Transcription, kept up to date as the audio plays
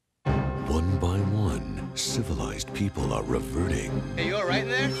civilized people are reverting Hey, you all right in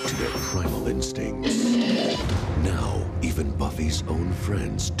there? to their primal instincts. Now, even Buffy's own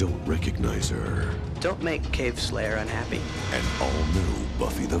friends don't recognize her. Don't make Cave Slayer unhappy. An all-new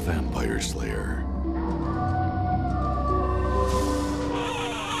Buffy the Vampire Slayer.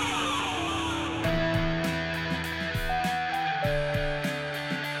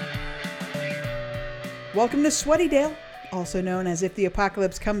 Welcome to Sweatydale, also known as If the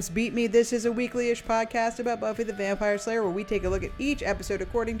Apocalypse Comes Beat Me. This is a weekly-ish podcast about Buffy the Vampire Slayer where we take a look at each episode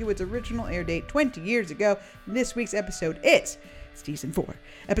according to its original air date 20 years ago. And this week's episode is Season 4,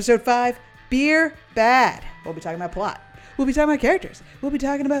 Episode 5, Beer Bad. We'll be talking about plot. We'll be talking about characters. We'll be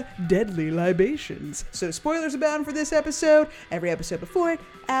talking about deadly libations. So spoilers abound for this episode, every episode before it,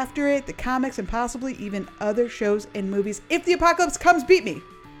 after it, the comics, and possibly even other shows and movies. If the Apocalypse Comes Beat Me.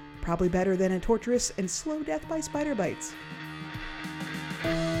 Probably better than a torturous and slow death by spider bites.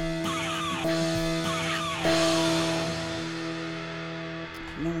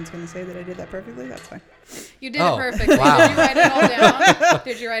 No one's going to say that I did that perfectly? That's fine. You did it perfectly. Wow. Did you write it all down?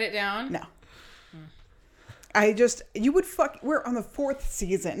 Did you write it down? No. We're on the 4th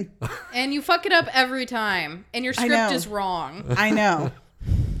season. And you fuck it up every time. And your script is wrong. I know.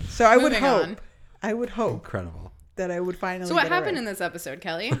 So I would Moving hope. Incredible. That I would finally So what get it happened right. in this episode,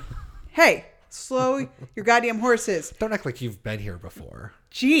 Kelly? Hey, slow your goddamn horses. Don't act like you've been here before.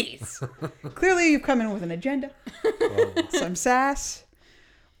 Jeez. Clearly you've come in with an agenda. Some sass.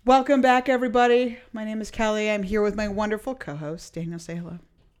 Welcome back, everybody. My name is Kelly. I'm here with my wonderful co-host, Daniel. Say hello.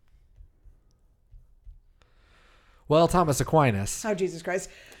 Well, Thomas Aquinas. Oh, Jesus Christ.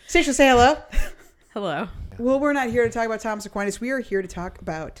 Stacia, say hello. Hello. Well, we're not here to talk about Thomas Aquinas. We are here to talk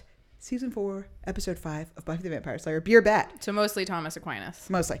about Season 4, Episode 5 of Buffy the Vampire Slayer, Beer Bad. So mostly Thomas Aquinas.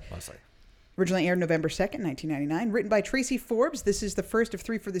 Mostly. Originally aired November 2nd, 1999. Written by Tracy Forbes. This is the first of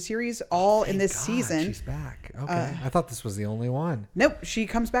 3 for the series, all in this season. She's back. Okay. I thought this was the only one. Nope. She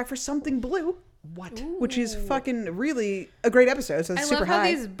comes back for Something Blue. What? Which is fucking really a great episode. So it's I super love how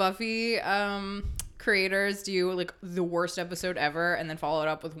high. these Buffy creators do like the worst episode ever and then follow it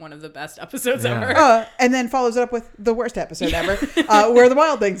up with one of the best episodes ever. And then follows it up with the worst episode ever, where the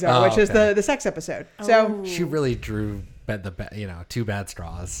wild things are, which is the sex episode. So She really drew two bad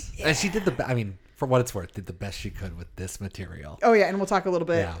straws. Yeah. And she did for what it's worth, did the best she could with this material. Oh yeah, and we'll talk a little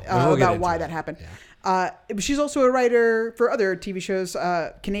bit we'll about why that happened. Yeah. She's also a writer for other TV shows,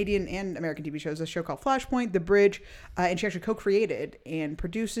 Canadian and American TV shows. A show called Flashpoint, The Bridge, and she actually co-created and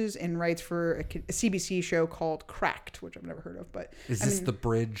produces and writes for a CBC show called Cracked, which I've never heard of. But Is this The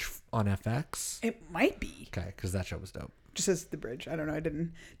Bridge on FX? It might be. Okay, because that show was dope. Just says The Bridge. I don't know. I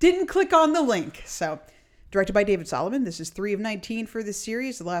didn't click on the link. So. Directed by David Solomon. This is 3 of 19 for this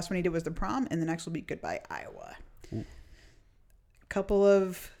series. The last one he did was The Prom, and the next will be Goodbye, Iowa. Ooh. Couple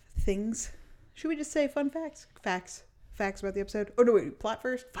of things. Should we just say fun facts? Facts about the episode? Oh, no, wait. Plot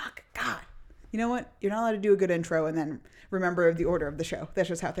first? Fuck. God. You know what? You're not allowed to do a good intro and then remember the order of the show. That's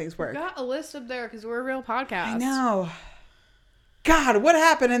just how things work. We got a list up there because we're a real podcast. I know. God, what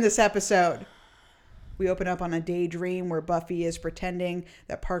happened in this episode? We open up on a daydream where Buffy is pretending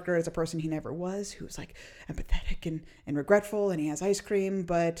that Parker is a person he never was, who's like empathetic and regretful, and he has ice cream.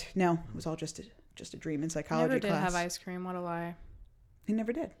 But no, it was all just a dream in psychology Never did class. have ice cream. What a lie. He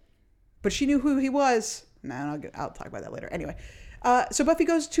never did. But she knew who he was. I'll talk about that later. Anyway, so Buffy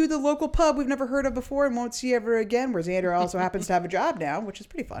goes to the local pub we've never heard of before and won't see ever again, where Xander also happens to have a job now, which is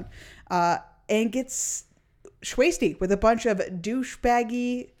pretty fun, and gets schwasty with a bunch of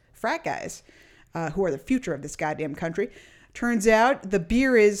douchebaggy frat guys. Who are the future of this goddamn country. Turns out the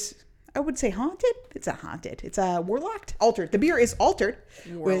beer is, I would say haunted. It's not haunted. It's warlocked. Altered. The beer is altered.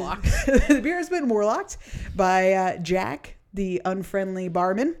 Warlocked. The beer has been warlocked by Jack, the unfriendly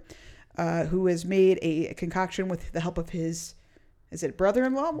barman, who has made a concoction with the help of his, is it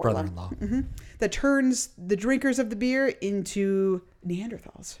brother-in-law? Brother-in-law. Mm-hmm. That turns the drinkers of the beer into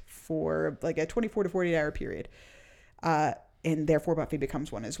Neanderthals for like a 24 to 48 hour period. And therefore Buffy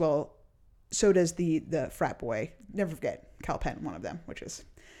becomes one as well. So does the frat boy. Never forget Cal Penn, one of them, which is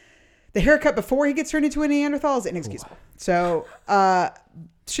the haircut before he gets turned into a Neanderthal is inexcusable. Ooh. So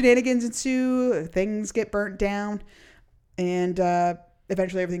shenanigans ensue, things get burnt down, and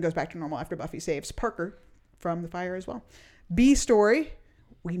eventually everything goes back to normal after Buffy saves Parker from the fire as well. B story,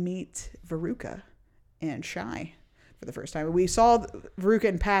 we meet Veruca and Shy for the first time. We saw Veruca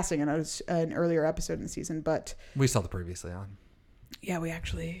in passing in an earlier episode in the season, but we saw the previously on. Yeah, we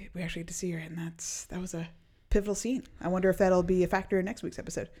actually get to see her, and that was a pivotal scene. I wonder if that'll be a factor in next week's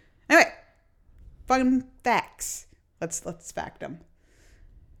episode. Anyway, fun facts. Let's fact them.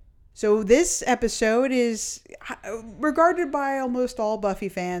 So this episode is regarded by almost all Buffy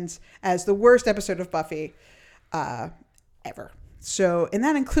fans as the worst episode of Buffy ever. So, and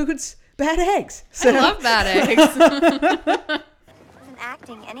that includes bad eggs. So, I love bad eggs. Isn't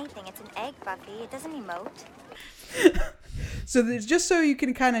acting anything. It's an egg, Buffy. It doesn't emote. so there's just so you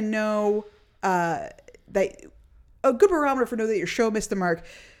can kind of know that a good barometer for know that your show missed the mark.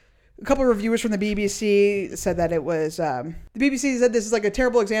 A couple of reviewers from the BBC said that it was the BBC said this is like a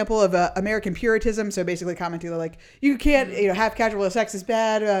terrible example of American Puritanism. So basically commenting like you can't have casual sex is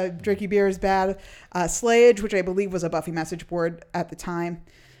bad, drinking beer is bad. Slayage, which I believe was a Buffy message board at the time,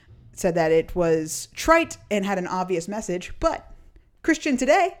 said that it was trite and had an obvious message. But Christian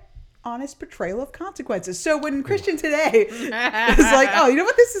Today, honest portrayal of consequences. So when Christian Today is like, oh, you know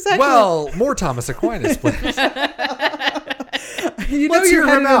what, this is actually more Thomas Aquinas, please. you know Let's you're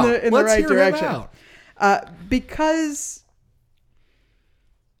hear him headed out. in the Let's right hear him direction. out. Because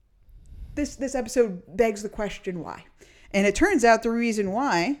this episode begs the question why. And it turns out the reason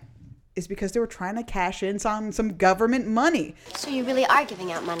why is because they were trying to cash in on some government money. So you really are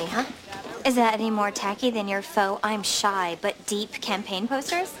giving out money, huh? Is that any more tacky than your faux I'm shy but deep campaign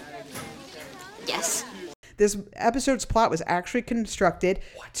posters? Yes. This episode's plot was actually constructed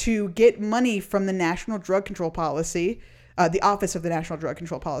to get money from the National Drug Control Policy, the Office of the National Drug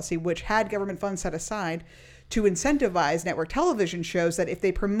Control Policy, which had government funds set aside to incentivize network television shows that if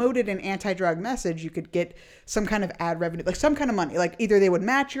they promoted an anti-drug message, you could get some kind of ad revenue, like some kind of money. Like either they would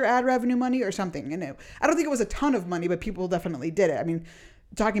match your ad revenue money or something. And I don't think it was a ton of money, but people definitely did it. I mean,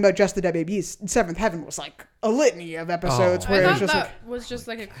 talking about just the WB's Seventh Heaven was like a litany of episodes where I it was thought just that like... was just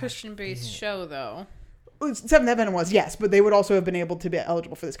like a Christian-based show, though. Seventh Heaven was, yes, but they would also have been able to be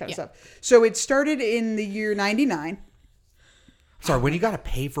eligible for this kind of stuff. So it started in the year 99. Sorry, when you got to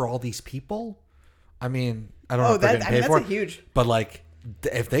pay for all these people, I mean, I don't know Oh, if they're getting paid that's for a it, huge... but like,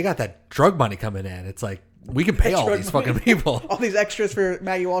 if they got that drug money coming in, it's like we can pay all drug these money. fucking people. All these extras for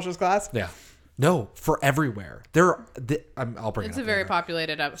Maggie Walsh's class. Yeah, no, for everywhere. I'll bring it It's up a very later.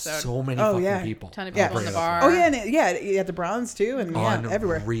 populated episode. So many Oh, fucking yeah. people. Ton of I'll people in bring the it up bar. Oh, yeah, and you had the Browns too, and later.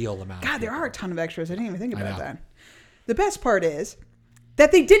 everywhere. Unreal amount. God, of there people. are a ton of extras. I didn't even think about know. that. The best part is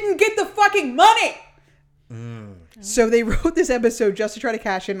that they didn't get the fucking money. So they wrote this episode just to try to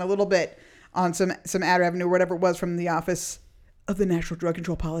cash in a little bit on some ad revenue or whatever it was from the Office of the National Drug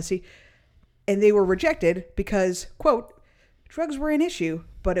Control Policy. And they were rejected because, quote, drugs were an issue,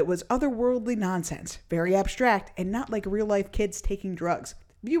 but it was otherworldly nonsense, very abstract, and not like real life kids taking drugs.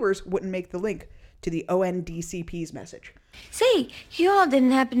 Viewers wouldn't make the link to the ONDCP's message. Say, you all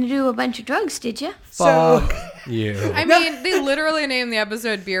didn't happen to do a bunch of drugs, did you? Fuck you. I mean, they literally named the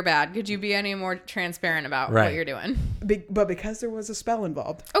episode Beer Bad. Could you be any more transparent about what Right. you're doing? But because there was a spell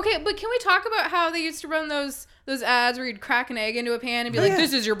involved. Okay, but can we talk about how they used to run those ads where you'd crack an egg into a pan and be like,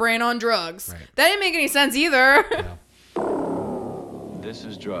 this is your brain on drugs? Right. That didn't make any sense either. This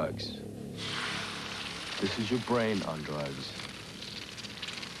is drugs. This is your brain on drugs.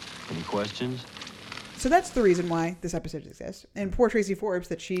 Any questions? So that's the reason why this episode exists. And poor Tracy Forbes,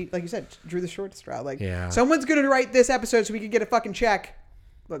 that she, like you said, drew the short straw. Like, Yeah. someone's going to write this episode so we can get a fucking check.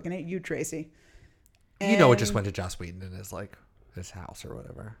 Looking at you, Tracy. You know, it And just went to Joss Whedon in his house or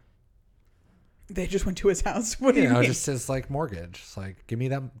whatever. They just went to his house. What do You you know, mean? just his like mortgage. It's like, give me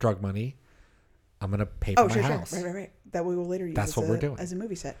that drug money. I'm gonna pay for Oh, my sure, house. sure. Right. That we will later use That's as what we're doing. as a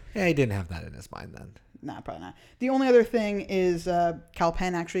movie set. Yeah, he didn't have that in his mind then. Nah, probably not. The only other thing is Cal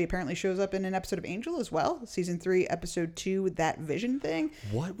Penn actually apparently shows up in an episode of Angel as well. Season 3, episode 2, That Vision thing.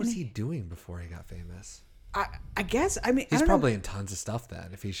 What was he doing before he got famous? I guess, I mean, I He's don't probably know. in tons of stuff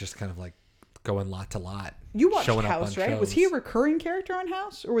then. If he's just kind of like going lot to lot. You watched showing up House, on right? Was he a shows. recurring character on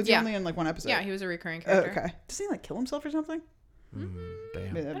House? Or was he Yeah. only in like one episode? Yeah, he was a recurring Oh, character. okay. Does he like kill himself or something?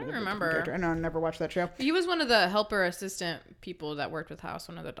 Damn. I don't remember. I know, I never watched that show. He was one of the helper assistant people that worked with House,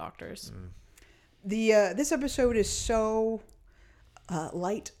 one of the doctors. This episode is so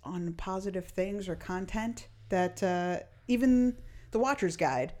light on positive things or content that even the Watcher's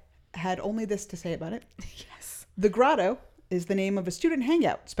Guide had only this to say about it. Yes. The Grotto is the name of a student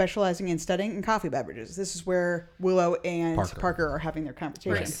hangout specializing in studying and coffee beverages. This is where Willow and Parker are having their We're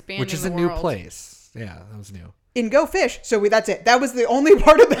conversation. expanding Which is the a new world. place. Yeah, that was new. In Go Fish, that's it. That was the only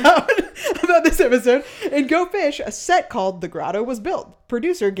part about this episode. In Go Fish, a set called The Grotto was built.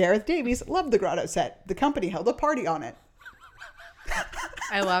 Producer Gareth Davies loved the Grotto set. The company held a party on it.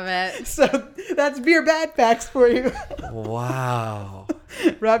 I love it. So that's Beer Bad facts for you. Wow.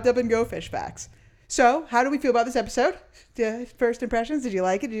 Wrapped up in Go Fish facts. So, how do we feel about this episode? First impressions? Did you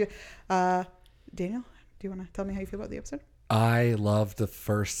like it? Daniel, do you want to tell me how you feel about the episode? I loved the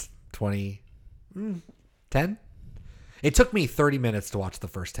first 10. It took me 30 minutes to watch the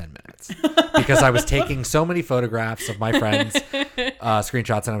first 10 minutes because I was taking so many photographs of my friends,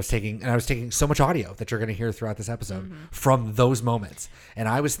 screenshots, and I was taking so much audio that you're going to hear throughout this episode from those moments. And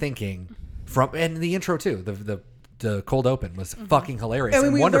I was thinking and the intro too, the cold open was fucking hilarious. And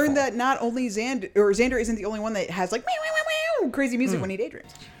and we wonderful. learned that not only Xander isn't the only one that has like crazy music when he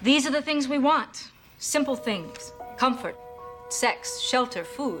daydreams. These are the things we want. Simple things. Comfort, sex, shelter,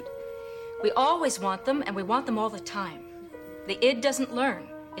 food. We always want them, and we want them all the time. The id doesn't learn.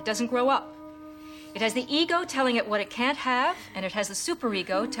 It doesn't grow up. It has the ego telling it what it can't have, and it has the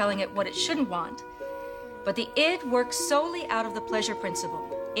superego telling it what it shouldn't want. But the id works solely out of the pleasure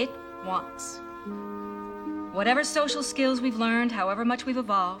principle. It wants. Whatever social skills we've learned, however much we've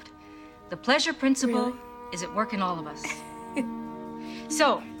evolved, the pleasure principle is at work in all of us.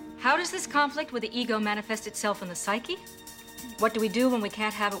 So, how does this conflict with the ego manifest itself in the psyche? What do we do when we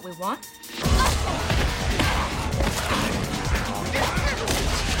can't have what we want?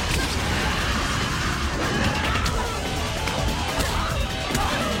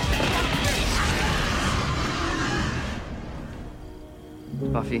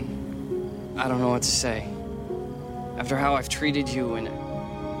 Buffy, I don't know what to say. After how I've treated you, and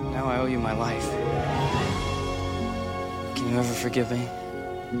now I owe you my life. Can you ever forgive me?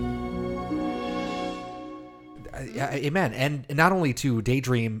 Amen. And not only to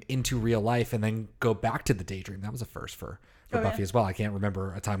daydream into real life and then go back to the daydream. That was a first for Buffy as well. I can't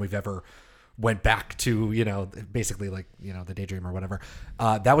remember a time we've ever went back to, basically like, the daydream or whatever.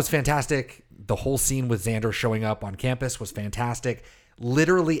 That was fantastic. The whole scene with Xander showing up on campus was fantastic.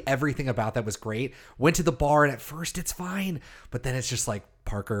 Literally everything about that was great. Went to the bar and at first it's fine, but then it's just like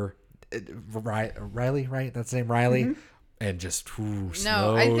Parker, Riley, right? That's the name, Riley. Mm-hmm. And just slow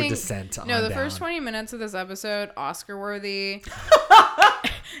descent on the down. first 20 minutes of this episode, Oscar worthy.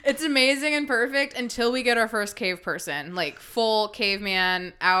 It's amazing and perfect until we get our first cave person, like full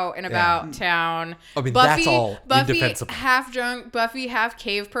caveman out and about town. I mean, Buffy, that's all indefensible. Half drunk, Buffy half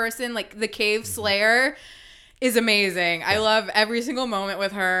cave person, like the cave slayer is amazing. I love every single moment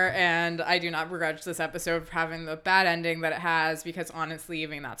with her, and I do not begrudge this episode for having the bad ending that it has, because honestly,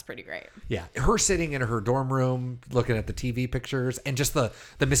 even that's pretty great. Yeah, her sitting in her dorm room looking at the TV pictures, and just the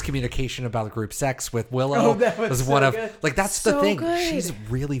miscommunication about group sex with Willow that was so one of good. like that's So the thing. good. She's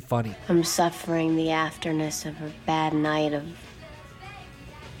really funny. I'm suffering the afterness of a bad night of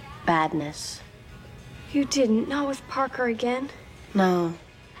badness. You didn't, not with Parker again. No,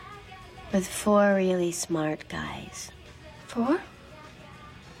 with 4 really smart guys. 4?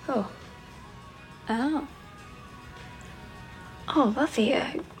 Oh. Oh. Oh, Buffy,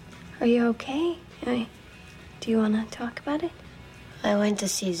 are you okay? Do you want to talk about it? I went to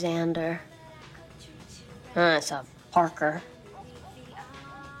see Xander. I saw Parker.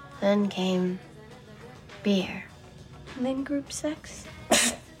 Then came beer. And then group sex?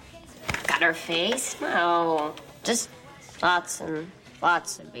 Got her face? No, just lots and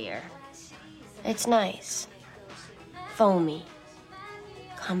lots of beer. It's nice. Foamy.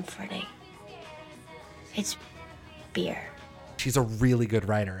 Comforting. It's beer. She's a really good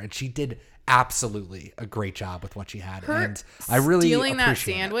writer, and she did absolutely a great job with what she had. Her and I really stealing that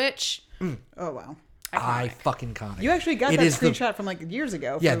appreciate sandwich. Oh wow. I fucking conic. You actually got It that is screenshot from like years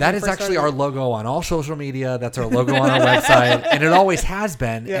ago. Yeah, from that when is we first actually started. our logo on all social media. That's our logo on our website, and it always has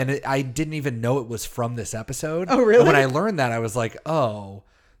been. Yeah. And I didn't even know it was from this episode. Oh, really? And when I learned that, I was like, oh,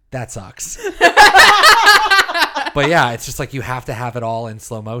 that sucks. But yeah, it's just like you have to have it all in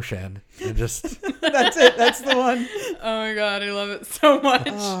slow motion and just. That's it. That's the one. Oh my god, I love it so much.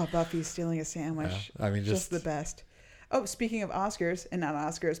 Oh, Buffy stealing a sandwich. Yeah, I mean, just the best. Oh, speaking of Oscars, and not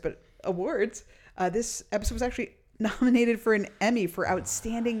Oscars, but awards, this episode was actually nominated for an Emmy for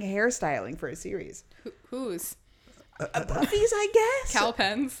outstanding hairstyling for a series. Whose? Buffy's, I guess. Cal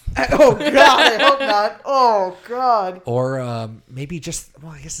Penn's. Oh God, I hope not. Oh God. Or maybe just,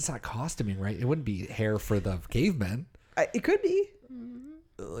 well, I guess it's not costuming, right? It wouldn't be hair for the cavemen. It could be.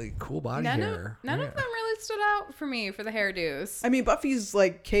 Like cool body None hair. of them really stood out for me for the hairdos. I mean, Buffy's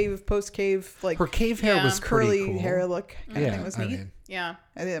like post cave, like Her cave hair was pretty curly cool. hair look kind of thing was I neat. mean, Yeah.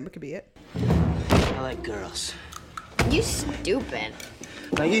 I think that could be it. I like girls. You stupid.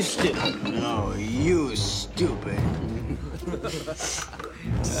 No, you stupid. No, you stupid.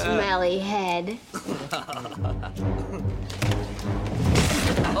 Smelly head.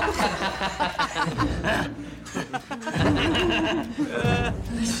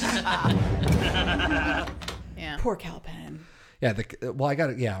 Yeah. Poor Cal Penn. yeah, well, I got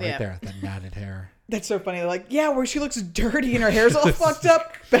it. Yeah, right Yeah. there. That matted hair. That's so funny. Like, yeah, where she looks dirty and her hair's all fucked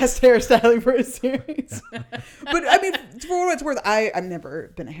up. Best hairstyling for a series. But I mean, for what it's worth, I've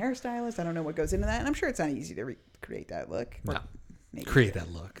never been a hairstylist. I don't know what goes into that, and I'm sure it's not easy to recreate that look. No. Create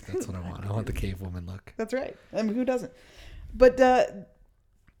that look. That's what I want. I want the cave woman look. That's right. I mean, who doesn't? But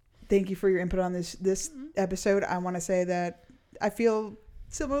thank you for your input on this episode. I want to say that I feel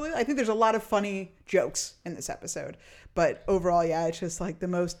similarly. I think there's a lot of funny jokes in this episode, but overall, yeah, it's just like the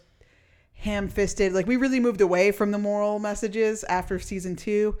most ham-fisted. Like, we really moved away from the moral messages after season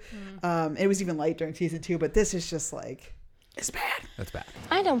 2. It was even light during season 2, but this is just like, it's bad. That's bad.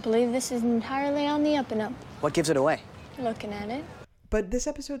 I don't believe this is entirely on the up and up. What gives it away? Looking at it. But this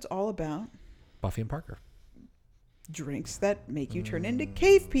episode's all about Buffy and Parker. Drinks that make you turn into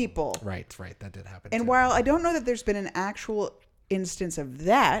cave people. Right. That did happen. And too. while I don't know that there's been an actual instance of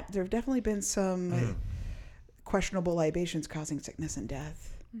that, there have definitely been some questionable libations causing sickness and death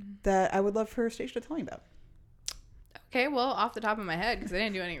that I would love for Stacia to tell me about. Okay, well, off the top of my head, because I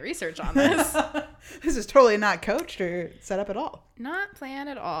didn't do any research on this. This is totally not coached or set up at all. Not planned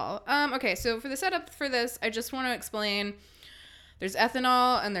at all. Okay, so for the setup for this, I just want to explain there's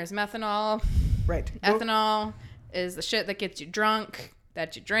ethanol and there's methanol. Right. Ethanol is the shit that gets you drunk,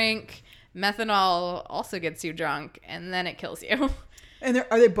 that you drink. Methanol also gets you drunk, and then it kills you. And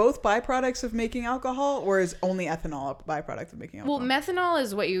are they both byproducts of making alcohol, or is only ethanol a byproduct of making alcohol? Well, methanol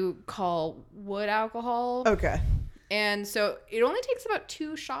is what you call wood alcohol. Okay. And so it only takes about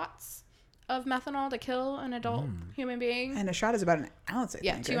 2 shots of methanol to kill an adult human being. And a shot is about an ounce, I think.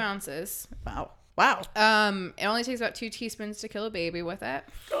 Yeah, 2 ounces. Wow. It only takes about 2 teaspoons to kill a baby with it.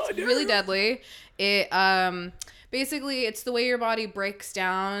 It's really deadly. It basically, it's the way your body breaks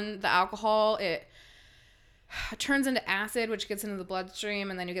down the alcohol. It turns into acid, which gets into the bloodstream,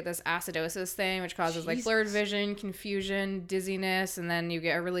 and then you get this acidosis thing, which causes like blurred vision, confusion, dizziness, and then you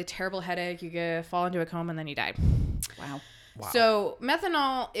get a really terrible headache. You fall into a coma, and then you die. Wow. So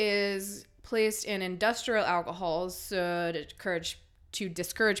methanol is placed in industrial alcohols to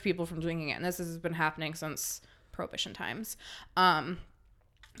discourage people from drinking it, and this has been happening since Prohibition times.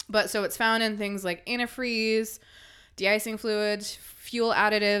 But so it's found in things like antifreeze, de-icing fluids, fuel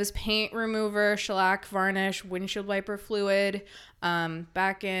additives, paint remover, shellac, varnish, windshield wiper fluid.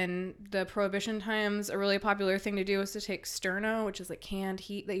 Back in the Prohibition times, a really popular thing to do was to take sterno, which is like canned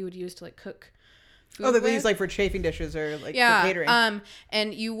heat that you would use to like cook food. Oh, that they use like for chafing dishes or like for catering.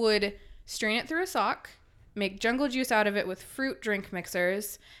 And you would strain it through a sock, make jungle juice out of it with fruit drink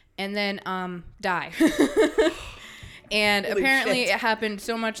mixers, and then die. And Holy apparently shit. it happened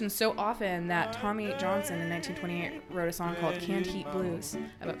so much and so often that Tommy Johnson in 1928 wrote a song called Canned Heat Blues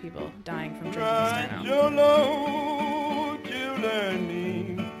about people dying from drinking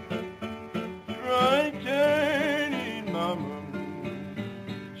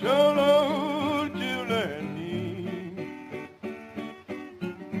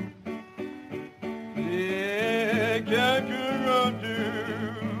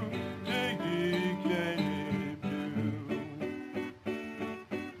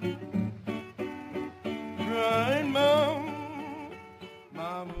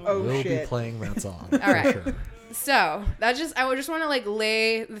Oh, we'll shit. be playing that song. All right. For sure. So I would just want to like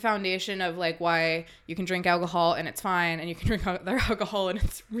lay the foundation of like why you can drink alcohol and it's fine, and you can drink other alcohol and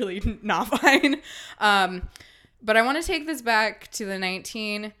it's really not fine. But I want to take this back to the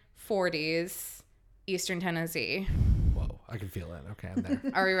 1940s, Eastern Tennessee. Whoa, I can feel it. Okay, I'm there.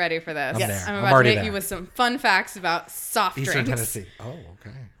 Are we ready for this? I'm there. I'm I'm about to already hit there. you with some fun facts about soft Eastern drinks. Tennessee. Oh,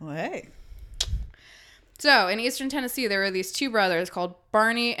 okay. Well, hey. So in Eastern Tennessee, there were these 2 brothers called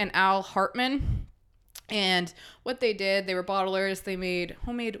Barney and Al Hartman. And what they did, they were bottlers. They made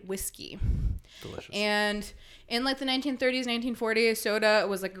homemade whiskey. Delicious. And in like the 1930s, 1940s, soda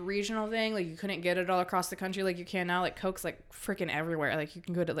was like a regional thing. Like you couldn't get it all across the country like you can now. Like Coke's like freaking everywhere. Like you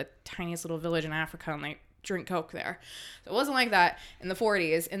can go to the tiniest little village in Africa and like drink Coke there. So it wasn't like that in the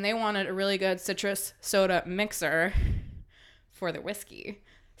 40s. And they wanted a really good citrus soda mixer for their whiskey.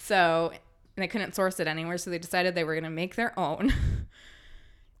 So they couldn't source it anywhere. So they decided they were going to make their own.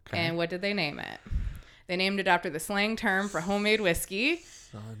 Okay. And what did they name it? They named it after the slang term for homemade whiskey.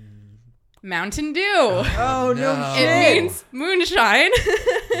 Mountain Dew. Oh, no shit. It means moonshine.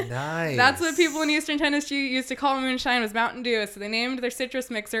 Nice. That's what people in Eastern Tennessee used to call moonshine, was Mountain Dew. So they named their citrus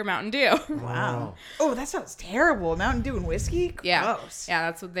mixer Mountain Dew. Wow. Oh, that sounds terrible. Mountain Dew and whiskey? Yeah. Gross. Yeah,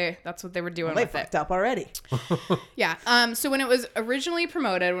 that's what they were doing Well, they with it. fucked up already. Yeah. So when it was originally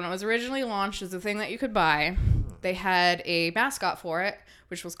promoted, when it was originally launched as a thing that you could buy, they had a mascot for it,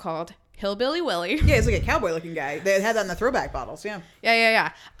 which was called Hillbilly Willie. Yeah, he's like a cowboy looking guy. They had that in the throwback bottles, yeah.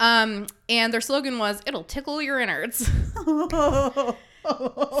 Yeah. And their slogan was, "It'll tickle your innards."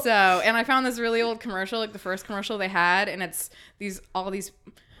 So, and I found this really old commercial, like the first commercial they had, and it's all these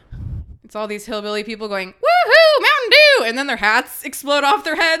hillbilly people going, "Woohoo, Mountain Dew!" and then their hats explode off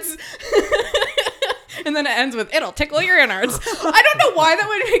their heads. And then it ends with, "It'll tickle your innards." I don't know why that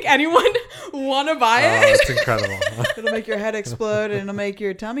would make anyone want to buy it. It's incredible. It'll make your head explode and it'll make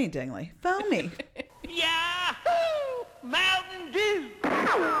your tummy tingly. Foamy. Yahoo! Mountain Dew!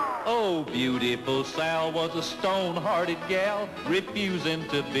 Oh, beautiful Sal was a stone-hearted gal, refusing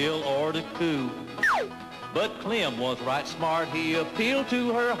to bill or to coo. But Clem was right smart. He appealed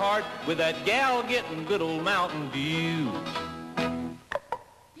to her heart with that gal getting good old Mountain Dew.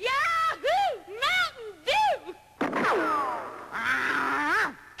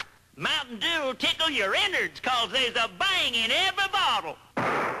 Mountain Dew will tickle your innards cause there's a bang in every bottle.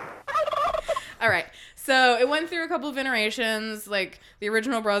 All right. So it went through a couple of iterations. Like the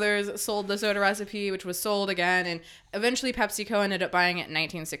original brothers sold the soda recipe, which was sold again. And eventually PepsiCo ended up buying it in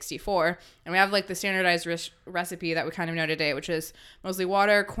 1964. And we have like the standardized recipe that we kind of know today, which is mostly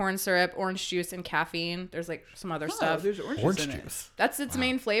water, corn syrup, orange juice, and caffeine. There's like some other stuff. There's orange juice. That's its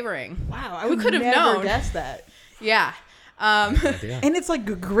main flavoring. Wow. Who could have known? Guessed that. Yeah. And it's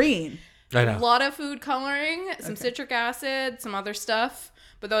like green. I know. A lot of food coloring, some citric acid, some other stuff,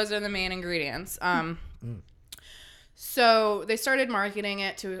 but those are the main ingredients. So they started marketing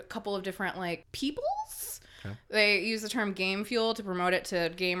it to a couple of different like peoples. Okay. They use the term game fuel to promote it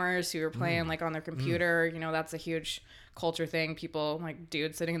to gamers who are playing like on their computer. You know, that's a huge culture thing. People like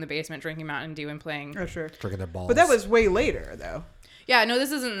dudes sitting in the basement drinking Mountain Dew and playing. Oh, sure. Drinking their balls. But that was way later, though. Yeah, no,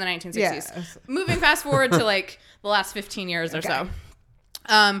 this isn't in the 1960s. Yeah. Moving fast forward to like the last 15 years or so.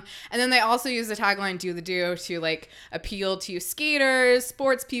 And then they also use the tagline "Do the Do" to like appeal to skaters,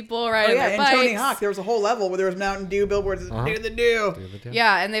 sports people riding their bikes. And Tony Hawk, there was a whole level where there was Mountain Dew billboards. Do the Do.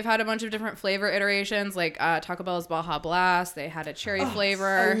 Yeah, and they've had a bunch of different flavor iterations, like Taco Bell's Baja Blast. They had a cherry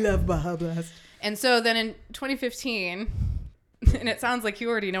flavor. I love Baja Blast. And so then in 2015, and it sounds like you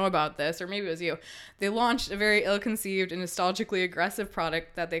already know about this, or maybe it was you, they launched a very ill-conceived and nostalgically aggressive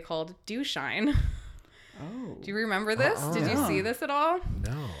product that they called Dew Shine. Oh. Do you remember this? Did you see this at all?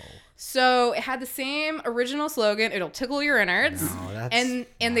 No. So it had the same original slogan, "It'll tickle your innards." No, that's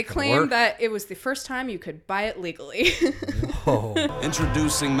and they claimed that it was the first time you could buy it legally.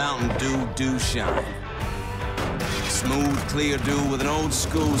 Introducing Mountain Dew Dew Shine. Smooth, clear dew with an old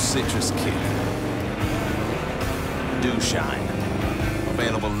school citrus kick. Dew Shine.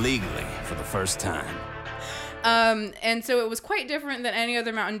 Available legally for the first time. And so it was quite different than any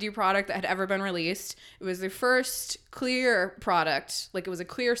other Mountain Dew product that had ever been released. It was the first clear product. Like, it was a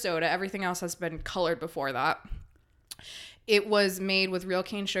clear soda. Everything else has been colored before that. It was made with real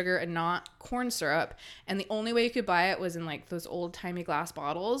cane sugar and not corn syrup. And the only way you could buy it was in like those old-timey glass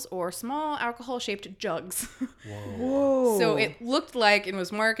bottles or small alcohol-shaped jugs. Whoa. So it looked like and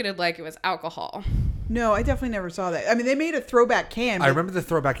was marketed like it was alcohol. No, I definitely never saw that. I mean, they made a throwback can. I remember the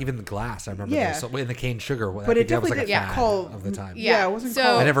throwback, even the glass. I remember in the cane sugar. But it definitely was like a fad of the time. Yeah, it wasn't so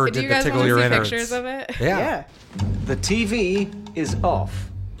called. I never do did you the guys tickle want to your see innards. pictures of it? Yeah. The TV is off.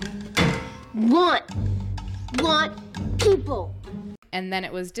 Want people. And then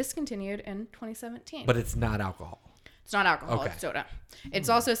it was discontinued in 2017. But it's not alcohol. It's not alcohol. Okay. It's soda. It's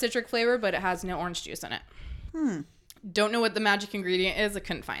also citric flavor, but it has no orange juice in it. Don't know what the magic ingredient is. I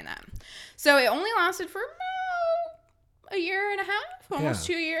couldn't find that. So it only lasted for a year and a half, almost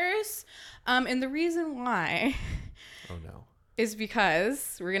 2 years. And the reason why is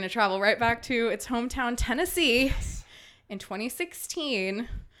because we're going to travel right back to its hometown, Tennessee. Yes. In 2016,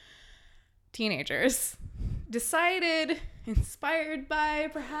 teenagers decided, inspired by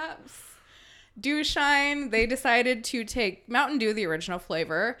perhaps Dew Shine, they decided to take Mountain Dew, the original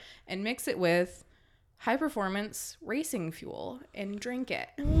flavor, and mix it with high performance racing fuel and drink it.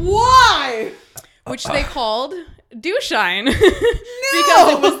 Why? Which they called Dew Shine.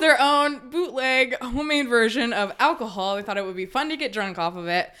 Because it was their own bootleg homemade version of alcohol. They thought it would be fun to get drunk off of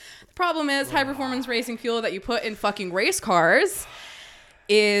it. The problem is high performance racing fuel that you put in fucking race cars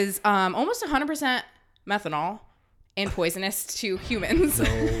is almost 100% methanol and poisonous to humans.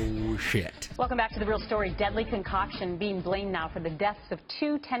 No shit. Welcome back to The Real Story. Deadly concoction being blamed now for the deaths of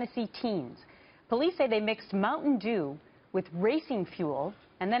 2 Tennessee teens. Police say they mixed Mountain Dew with racing fuel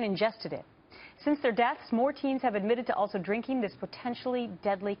and then ingested it. Since their deaths, more teens have admitted to also drinking this potentially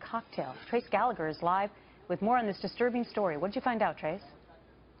deadly cocktail. Trace Gallagher is live with more on this disturbing story. What did you find out, Trace?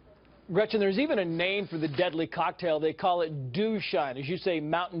 Gretchen, there's even a name for the deadly cocktail. They call it Dew Shine. As you say,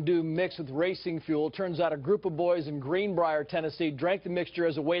 Mountain Dew mixed with racing fuel. Turns out a group of boys in Greenbrier, Tennessee, drank the mixture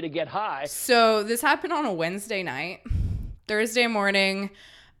as a way to get high. So this happened on a Wednesday night. Thursday morning,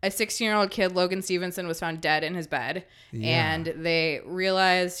 a 16-year-old kid, Logan Stevenson, was found dead in his bed. Yeah. And they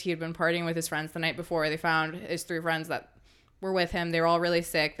realized he had been partying with his friends the night before. They found his 3 friends that were with him. They were all really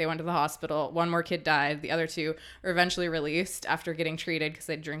sick. They went to the hospital. 1 more kid died. The other 2 were eventually released after getting treated because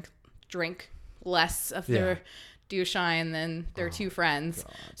they drink less of their douchine than their 2 friends.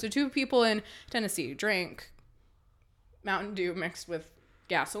 God. So 2 people in Tennessee drank Mountain Dew mixed with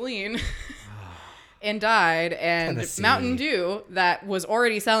gasoline and died. And Tennessee. Mountain Dew, that was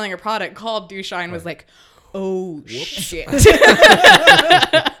already selling a product called Douchine, was like, oh, shit.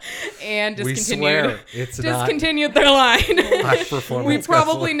 And discontinued their line. We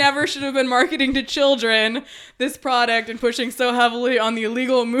probably never should have been marketing to children this product and pushing so heavily on the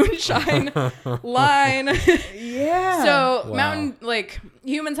illegal moonshine line. Yeah. So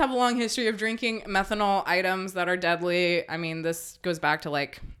humans have a long history of drinking methanol items that are deadly. I mean, this goes back to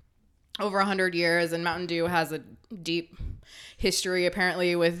over 100 years, and Mountain Dew has a deep history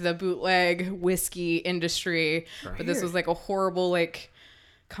apparently with the bootleg whiskey industry. Right. But this was a horrible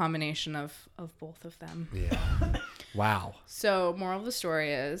combination of both of them. Yeah. Wow. So moral of the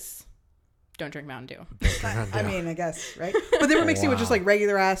story is don't drink Mountain Dew. I mean, I guess, right? But they were mixing with just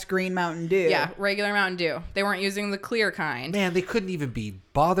regular ass green Mountain Dew. Yeah, regular Mountain Dew. They weren't using the clear kind. Man, they couldn't even be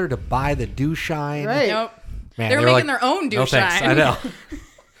bothered to buy the Dew Shine. Right. Nope. Man, they were making their own Dew Shine. I know.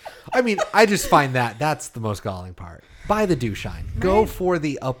 I mean, I just find that's the most galling part. Buy the Dew Shine. Right. Go for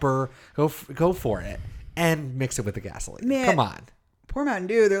the upper. Go for it, and mix it with the gasoline. Man, come on. Poor Mountain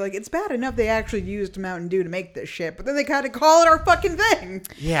Dew. They're like, it's bad enough they actually used Mountain Dew to make this shit, but then they kind of call it our fucking thing.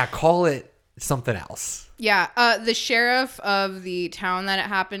 Yeah, call it something else. Yeah, the sheriff of the town that it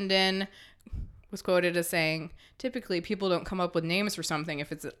happened in was quoted as saying, typically people don't come up with names for something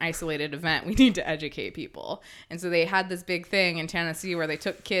if it's an isolated event. We need to educate people. And so they had this big thing in Tennessee where they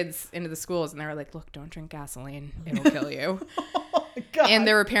took kids into the schools and they were like, look, don't drink gasoline. It'll kill you. Oh, God. And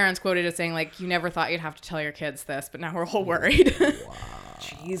there were parents quoted as saying, you never thought you'd have to tell your kids this, but now we're all worried. Wow.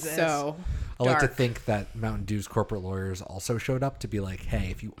 Jesus. So I like to think that Mountain Dew's corporate lawyers also showed up to be like, hey,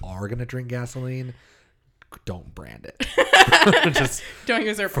 if you are going to drink gasoline, don't brand it. Just don't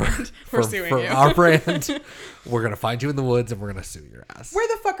use our brand. We're suing you. For our brand, we're going to find you in the woods and we're going to sue your ass. Where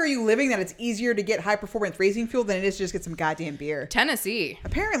the fuck are you living that it's easier to get high performance racing fuel than it is to just get some goddamn beer? Tennessee.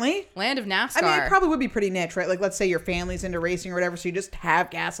 Apparently. Land of NASCAR. I mean, it probably would be pretty niche, right? Let's say your family's into racing or whatever, so you just have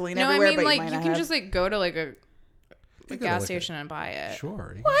gasoline everywhere. I mean, but you can just go to a gas station and buy it.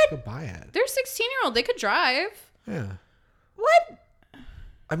 Sure. You can just go buy it. They're 16-year-old. They could drive. Yeah. What?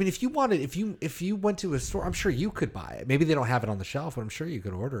 I mean, if you wanted, if you went to a store, I'm sure you could buy it. Maybe they don't have it on the shelf, but I'm sure you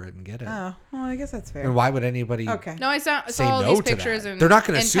could order it and get it. Oh, well, I guess that's fair. And why would anybody? Okay. No, I saw all these pictures in they're not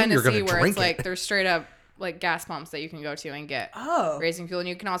going to assume Tennessee you're going to where drink it's it. there's straight up gas pumps that you can go to and get racing fuel, and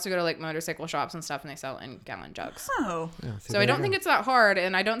you can also go to motorcycle shops and stuff, and they sell it in gallon jugs. Oh. Yeah, so I don't think it's that hard,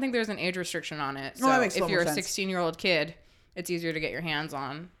 and I don't think there's an age restriction on it. So that makes if you're a sense. 16-year-old kid, it's easier to get your hands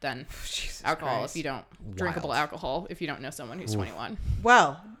on than alcohol Christ. if you don't drinkable alcohol if you don't know someone who's 21.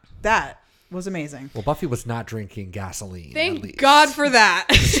 Well, that was amazing. Well, Buffy was not drinking gasoline. Thank God for that.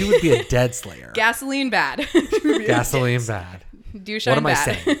 She would be a dead slayer. Gasoline bad. Gasoline bad. Douchine what am bad.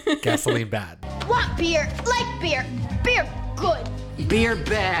 I saying? Gasoline bad. Want beer? Like beer. Beer good. Beer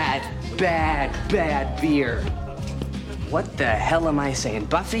bad. Bad beer. What the hell am I saying?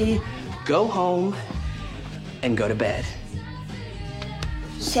 Buffy, go home and go to bed.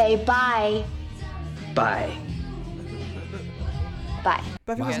 Say bye. Bye. Bye.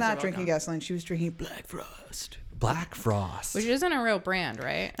 Buffy was not drinking gasoline. She was drinking Black Frost. Black Frost. Which isn't a real brand,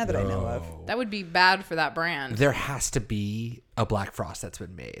 right? Not that I know of. That would be bad for that brand. There has to be a Black Frost that's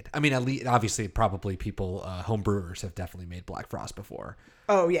been made. I mean, at least, obviously, probably people, home brewers have definitely made Black Frost before.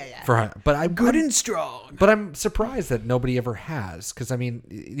 Oh, yeah. But I'm good and strong. But I'm surprised that nobody ever has, because I mean,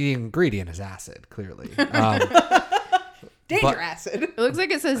 the ingredient is acid, clearly. Danger acid. It looks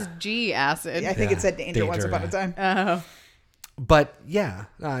like it says G acid. Yeah, I think it said danger once upon a time. Oh. But yeah,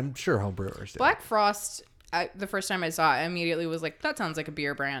 I'm sure home brewers do. Black Frost, the first time I saw it, I immediately was like, that sounds like a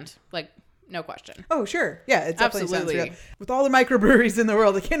beer brand. No question. Oh, sure. Yeah, it definitely Absolutely. sounds real. With all the microbreweries in the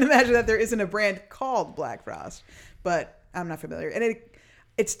world, I can't imagine that there isn't a brand called Black Frost. But I'm not familiar. And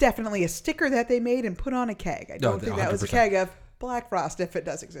it's definitely a sticker that they made and put on a keg. I don't think that was a 100%. keg of Black Frost, if it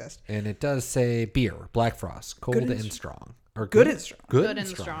does exist. And it does say beer, Black Frost, cold and strong. Or good and strong. Good and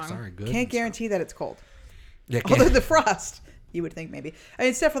strong. Sorry, good. Can't guarantee that it's cold. Yeah, although the frost, you would think maybe. I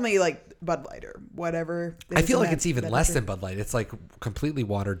mean, it's definitely like Bud Light or whatever. I feel like it's even less than Bud Light. It's like completely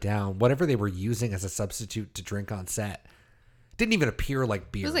watered down. Whatever they were using as a substitute to drink on set didn't even appear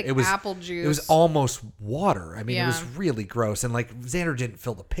like beer. It was like apple juice. It was almost water. I mean, it was really gross. And like Xander didn't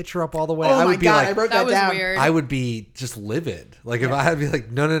fill the pitcher up all the way. Oh I would my be God, like, I wrote that was down. weird. I would be just livid. Like if I'd be like,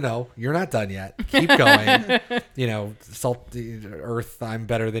 no, you're not done yet. Keep going. Salt the earth. I'm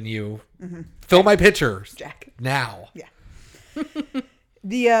better than you. Mm-hmm. Fill my pitcher, Jack. Now. Yeah.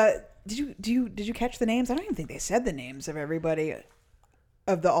 Did you catch the names? I don't even think they said the names of everybody,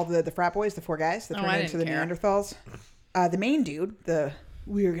 of all the frat boys, the 4 guys that turned into the Neanderthals. The main dude,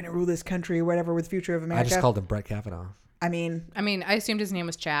 we are gonna rule this country or whatever with Future of America. I just called him Brett Kavanaugh. I mean, I assumed his name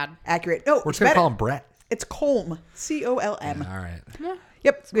was Chad. Accurate. No, we're just gonna call him Brett. It's Colm. Colm. All right. Yeah.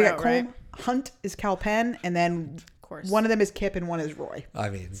 Yep. We got Colm. Right. Hunt is Cal Penn, and then one of them is Kip and one is Roy. I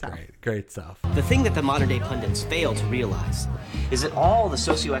mean, great stuff. The thing that the modern day pundits fail to realize is that all the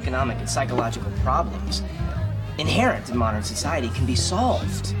socioeconomic and psychological problems inherent in modern society can be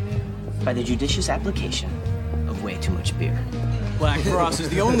solved by the judicious application of way too much beer. Black Cross is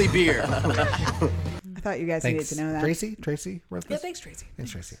the only beer. I thought you guys needed to know that. Tracy wrote this? Yeah, thanks, Tracy.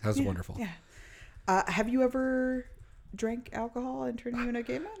 That was wonderful. Yeah. Have you ever drank alcohol and turned you into a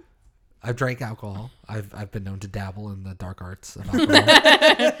gay man? I've drank alcohol. I've been known to dabble in the dark arts of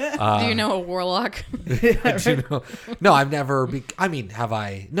alcohol. Do you know a warlock? I do know. No, I've never. Have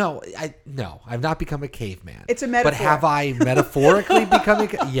I? No, I've not become a caveman. It's a metaphor. But have I metaphorically become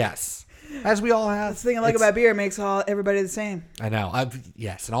a? Yes, as we all have. That's the thing I like about beer. It makes everybody the same. I know.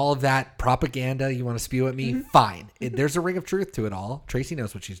 Yes, and all of that propaganda you want to spew at me. Mm-hmm. Fine. There's a ring of truth to it all. Tracy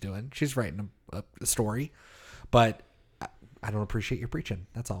knows what she's doing. She's writing a story, but I don't appreciate your preaching.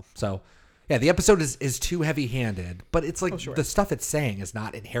 That's all. So, yeah, the episode is too heavy-handed, but it's like the stuff it's saying is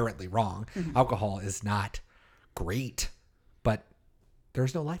not inherently wrong. Mm-hmm. Alcohol is not great, but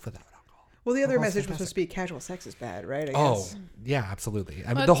there's no life without alcohol. Well, the other message was supposed to be casual sex is bad, right? I guess. Yeah, absolutely.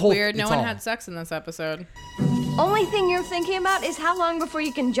 I mean, the whole weird. No one had sex in this episode. Only thing you're thinking about is how long before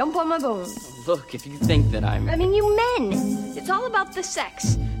you can jump on my bones. Look, if you think that I mean, you men. It's all about the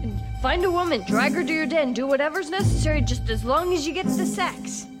sex. Find a woman, drag her to your den, do whatever's necessary just as long as you get the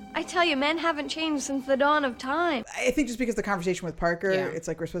sex. I tell you, men haven't changed since the dawn of time. I think just because the conversation with Parker, it's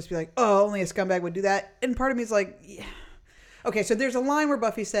like we're supposed to be like, oh, only a scumbag would do that. And part of me is like, yeah. Okay, so there's a line where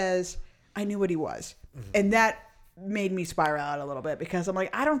Buffy says, I knew what he was. Mm-hmm. And that made me spiral out a little bit because I'm like,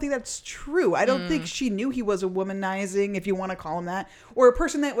 I don't think that's true. I don't think she knew he was a womanizing, if you want to call him that, or a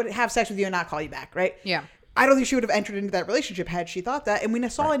person that would have sex with you and not call you back, right? Yeah. I don't think she would have entered into that relationship had she thought that. And we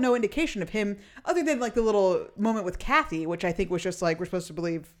saw no indication of him other than like the little moment with Kathy, which I think was just like, we're supposed to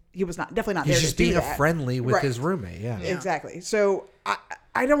believe he was definitely not there to do that. He's just being a friendly with his roommate. Yeah. Exactly. So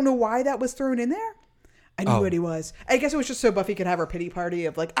I don't know why that was thrown in there. I knew what he was. I guess it was just so Buffy could have her pity party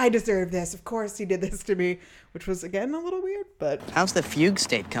of like, I deserve this. Of course he did this to me, which was again a little weird, but how's the fugue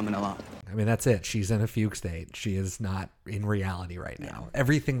state coming along? I mean, that's it. She's in a fugue state. She is not in reality right now.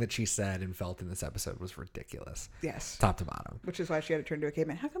 Everything that she said and felt in this episode was ridiculous. Yes. Top to bottom. Which is why she had to turn to a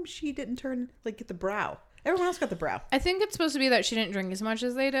caveman. How come she didn't get the brow? Everyone else got the brow. I think it's supposed to be that she didn't drink as much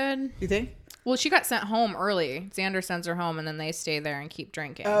as they did. You think? Well, she got sent home early. Xander sends her home, and then they stay there and keep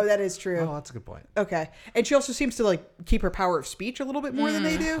drinking. Oh, that is true. Oh, that's a good point. Okay. And she also seems to like keep her power of speech a little bit more than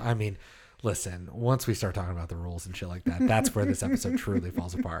they do. I mean, listen, once we start talking about the rules and shit like that, that's where this episode truly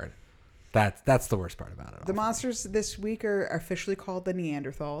falls apart. That's the worst part about it. The monsters this week are officially called the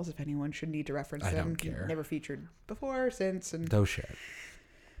Neanderthals, if anyone should need to reference them. I don't care. Never featured before, since, and no shit.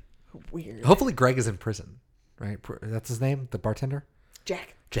 Weird. Hopefully Greg is in prison, right? That's his name? The bartender?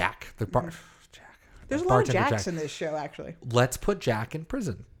 Jack. Jack. Jack. There's a lot of Jacks in this show, actually. Let's put Jack in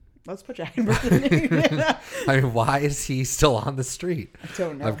prison. Let's put Jack in prison. I mean, why is he still on the street? I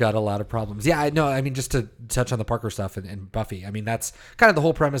don't know. I've got a lot of problems. Yeah, I know. I mean, just to touch on the Parker stuff and Buffy, I mean, that's kind of the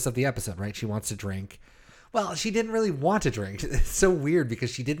whole premise of the episode, right? She wants to drink. Well, she didn't really want to drink. It's so weird because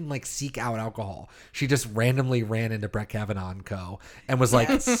she didn't like seek out alcohol. She just randomly ran into Brett Kavanaugh and Co. and was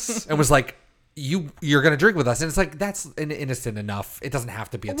like, you're gonna drink with us, and it's like that's innocent enough. It doesn't have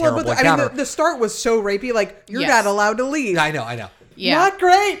to be a terrible encounter. I mean, the start was so rapey. Like you're not allowed to leave. I know. Yeah, not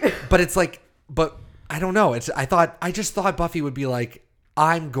great. But it's like, but I don't know. I just thought Buffy would be like,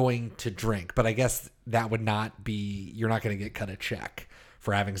 I'm going to drink, but I guess that would not be. You're not going to get cut a check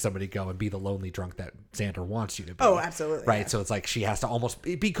for having somebody go and be the lonely drunk that Xander wants you to be. Oh, absolutely. Right. Yeah. So it's like she has to almost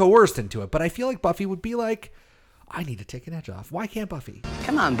be coerced into it. But I feel like Buffy would be like, I need to take an edge off. Why can't Buffy?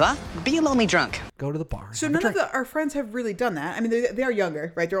 Come on, Buff. Be a lonely drunk. Go to the bar. So none of our friends have really done that. I mean, they are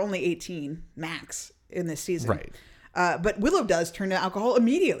younger, right? They're only 18 max in this season. Right. But Willow does turn to alcohol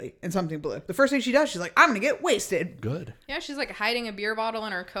immediately in Something Blue. The first thing she does, she's like, I'm going to get wasted. Good. Yeah, she's like hiding a beer bottle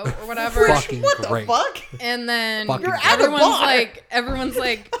in her coat or whatever. What the fuck? And then everyone's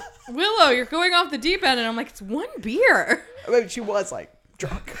like, Willow, you're going off the deep end. And I'm like, it's one beer. I mean, she was like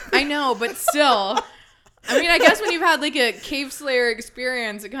drunk. I know, but still. I mean, I guess when you've had like a cave slayer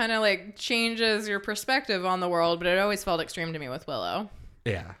experience, it kind of like changes your perspective on the world, but it always felt extreme to me with Willow.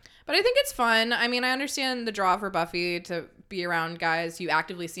 Yeah. But I think it's fun. I mean, I understand the draw for Buffy to be around guys who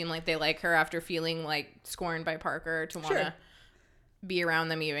actively seem like they like her after feeling like scorned by Parker to want to be around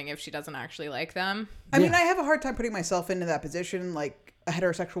them even if she doesn't actually like them. I mean, I have a hard time putting myself into that position. Like a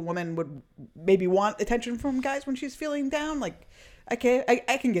heterosexual woman would maybe want attention from guys when she's feeling down. Like, okay,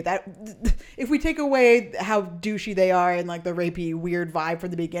 I can get that. If we take away how douchey they are and like the rapey weird vibe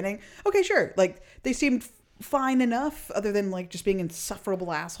from the beginning, okay, sure. Like they seemed fine enough other than like just being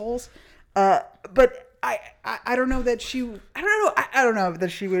insufferable assholes. But I don't know that she, I don't know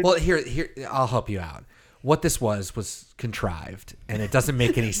that she would. Well, here, I'll help you out. What this was contrived, and it doesn't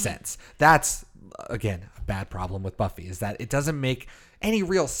make any sense. That's, again, a bad problem with Buffy, is that it doesn't make any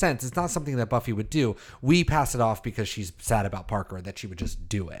real sense. It's not something that Buffy would do. We pass it off because she's sad about Parker, that she would just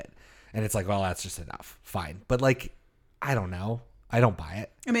do it. And it's like, well, that's just enough. Fine. But, like, I don't know. I don't buy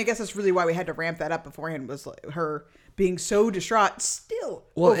it. I mean, I guess that's really why we had to ramp that up beforehand, was like her being so distraught still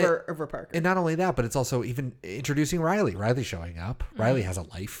over Parker. And not only that, but it's also even introducing Riley. Riley showing up. Riley has a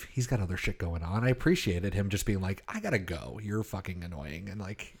life. He's got other shit going on. I appreciated him just being like, I gotta go. You're fucking annoying. And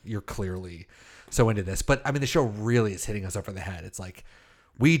like, you're clearly so into this. But I mean, the show really is hitting us over the head. It's like,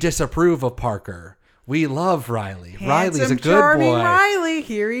 we disapprove of Parker. We love Riley. Riley's a good charming boy. Riley,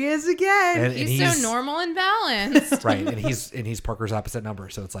 here he is again. And he's so normal and balanced. Right. And he's Parker's opposite number.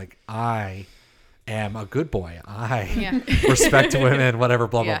 So it's like, I am a good boy. I respect women, whatever,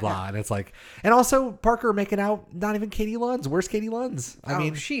 blah, blah, blah. And it's like, and also Parker making out not even Katie Lunds. Where's Katie Lunds? I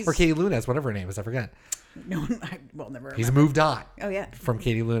mean, or Katie Lunas, whatever her name is. I forget. No, I will never. He's moved on. Oh yeah, from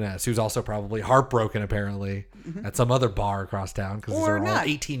Katie Lunas, who's also probably heartbroken apparently at some other bar across town because they're all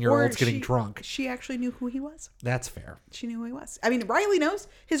 18-year-olds getting drunk. She actually knew who he was. That's fair. She knew who he was. I mean, Riley knows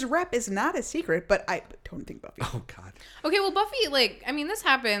his rep is not a secret, but I don't think Buffy. Oh God. Okay, well, Buffy, like, I mean, this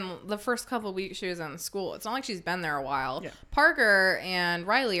happened the first couple of weeks she was in school. It's not like she's been there a while. Yeah. Parker and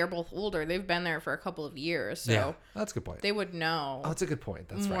Riley are both older. They've been there for a couple of years, so yeah, that's a good point. They would know. Oh, that's a good point.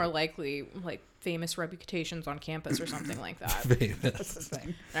 That's more right. likely, like, famous reputations on campus or something like that. Famous. That's the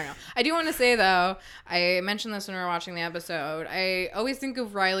thing. I don't know. I do want to say, though, I mentioned this when we were watching the episode. I always think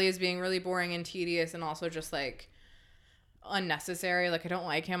of Riley as being really boring and tedious and also just, like, unnecessary. Like, I don't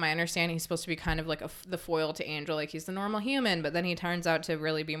like him. I understand he's supposed to be kind of like the foil to Angel. Like, he's the normal human, but then he turns out to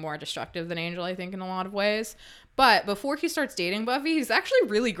really be more destructive than Angel, I think, in a lot of ways. But before he starts dating Buffy, he's actually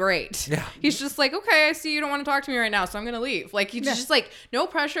really great. Yeah. He's just like, okay, I see you don't want to talk to me right now, so I'm going to leave. Like, he's just like, no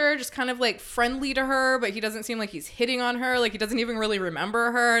pressure, just kind of like friendly to her, but he doesn't seem like he's hitting on her. Like, he doesn't even really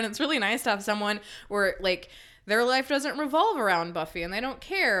remember her. And it's really nice to have someone where, like, their life doesn't revolve around Buffy and they don't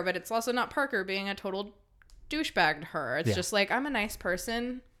care, but it's also not Parker being a total douchebag to her. It's just like, I'm a nice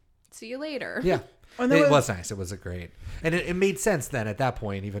person. See you later. Yeah. It was nice. It was a great. And it made sense then at that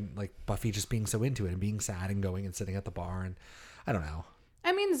point, even like Buffy just being so into it and being sad and going and sitting at the bar. And I don't know.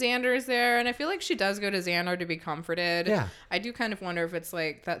 I mean, Xander's there, and I feel like she does go to Xander to be comforted. Yeah. I do kind of wonder if it's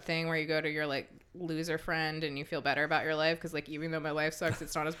like that thing where you go to your like loser friend and you feel better about your life because like even though my life sucks,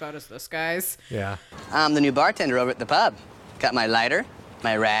 it's not as bad as this guy's. Yeah. I'm the new bartender over at the pub. Got my lighter,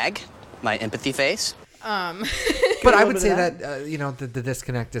 my rag, my empathy face. But I would say that the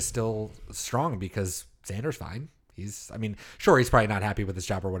disconnect is still strong because Xander's fine. I mean, sure, he's probably not happy with his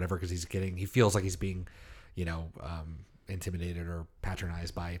job or whatever because he feels like he's being, intimidated or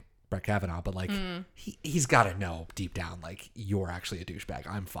patronized by Brett Kavanaugh. But like, he's got to know deep down, like, you're actually a douchebag.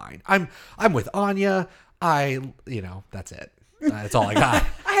 I'm fine. I'm with Anya. That's it. That's all I got.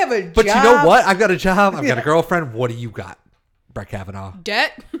 I have a But job. you know what? I've got a job. I've got a girlfriend. What do you got, Brett Kavanaugh?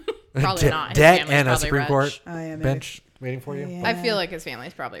 Debt? Probably not. His Debt family's and a probably Supreme rich. Court Oh, yeah, maybe. bench waiting for you. Yeah. I feel like his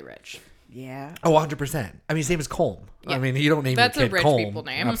family's probably rich. Yeah. Oh, 100%. I mean, his name is Colm. Yeah. I mean, you don't name That's your a kid rich Colm. people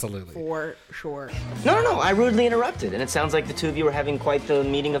name. Absolutely. For sure. No. I rudely interrupted, and it sounds like the two of you are having quite the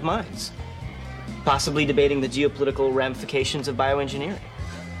meeting of minds. Possibly debating the geopolitical ramifications of bioengineering.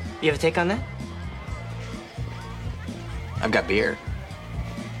 You have a take on that? I've got beer.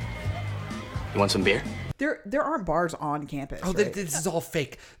 You want some beer? There aren't bars on campus. Oh, right? this is all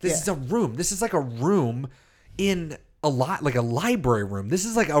fake. This is a room. This is like a room in like a library room. This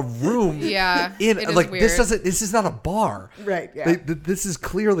is like a room. Yeah, In it is like weird. this is not a bar. Right. Yeah. This is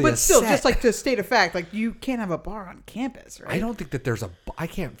clearly But a still, set. just like to state a fact, like you can't have a bar on campus, right? I don't think that there's I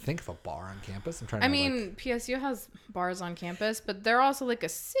can't think of a bar on campus. I'm trying to I mean, PSU has bars on campus, but they're also like a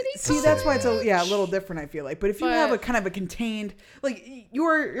city. See, that's why it's a little different. I feel like, but if you But- have a kind of a contained, like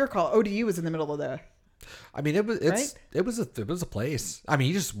your call, ODU is in the middle of the I mean, it was a place. I mean,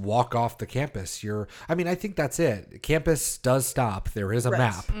 you just walk off the campus. I think that's it. Campus does stop. There is a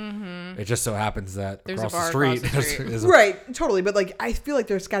map. Mm-hmm. It just so happens that There's across a bar the street, across the street. is Right, totally. But like, I feel like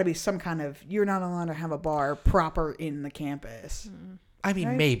there's got to be some kind of, you're not allowed to have a bar proper in the campus. I mean,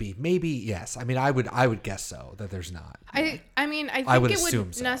 right? maybe yes. I mean, I would guess so that there's not. I think I would it assume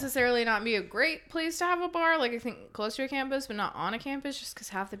would so. necessarily not be a great place to have a bar. Like I think close to a campus, but not on a campus, just because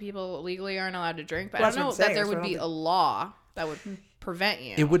half the people legally aren't allowed to drink. But Well, I don't know that's what I'm that there saying, would so I be don't a law that would prevent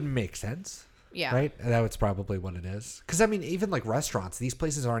you. It wouldn't make sense. Yeah. Right. That's probably what it is. Because I mean, even like restaurants, these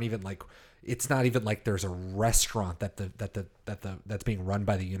places aren't even like. It's not even like there's a restaurant that's being run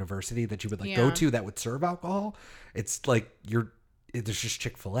by the university that you would like go to that would serve alcohol. It's like there's just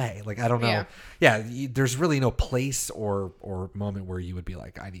Chick-fil-A. Like, I don't know. Yeah. There's really no place or moment where you would be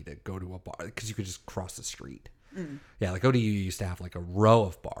like, I need to go to a bar, because you could just cross the street. Yeah, like ODU used to have like a row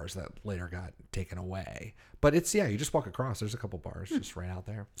of bars that later got taken away. But it's, you just walk across. There's a couple bars just right out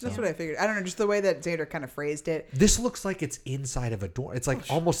there. So. That's what I figured. I don't know, just the way that Xander kind of phrased it. This looks like it's inside of a dorm. It's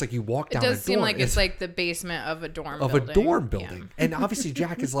like almost like you walk down a dorm. It does seem like it's like the basement of a dorm building. A dorm building. Yeah. And obviously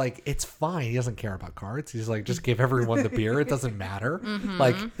Jack is like, it's fine. He doesn't care about cards. He's like, just give everyone the beer. It doesn't matter. Mm-hmm.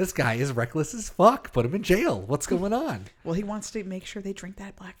 Like, this guy is reckless as fuck. Put him in jail. What's going on? Well, he wants to make sure they drink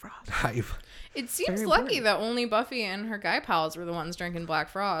that Black Frost. It seems lucky that only Buffy and her guy pals were the ones drinking Black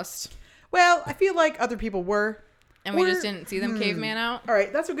Frost. Well, I feel like other people were. And we just didn't see them caveman out? All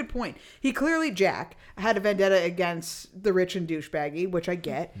right, that's a good point. He clearly, Jack, had a vendetta against the rich and douchebaggy, which I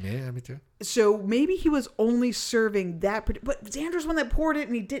get. Yeah, me too. So maybe he was only serving that. But Xander's one that poured it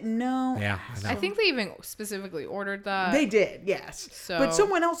and he didn't know. Yeah, I think they even specifically ordered that. They did, yes. So, but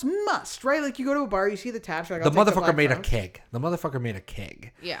someone else must, right? Like you go to a bar, you see the taps. Like, the motherfucker made a keg. The motherfucker made a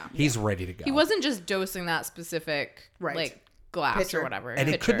keg. Yeah. He's ready to go. He wasn't just dosing that specific, like, glass or whatever. And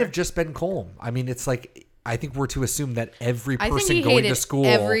it couldn't have just been Colm. I mean, it's like... I think we're to assume that every person he going to school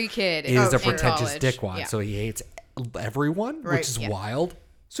every kid is a pretentious dickwad. Yeah. So he hates everyone, which is wild.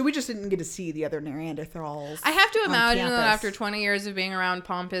 So we just didn't get to see the other Neanderthals. I have to imagine that after 20 years of being around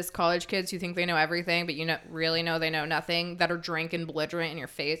pompous college kids who think they know everything, but really know they know nothing, that are drunk and belligerent in your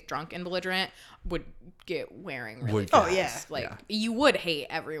face, drunk and belligerent, would get wearing really fast. Oh, yeah. Like, you would hate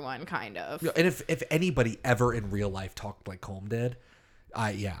everyone, kind of. And if anybody ever in real life talked like Colm did,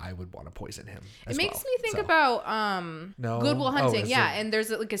 I would want to poison him. It makes me think about Good Will Hunting. And there's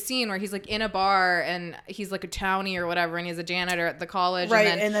like a scene where he's like in a bar and he's like a townie or whatever, and he's a janitor at the college. Right,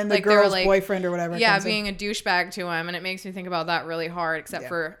 and then the like, girl's boyfriend or whatever. Yeah, being a douchebag to him, and it makes me think about that really hard. Except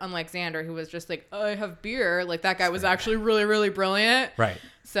for unlike Xander, who was just like, I have beer. Like that guy was actually really, really brilliant. Right.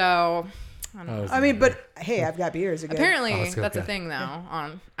 So. I mean, but hey, I've got beers again. Apparently, that's a thing, though.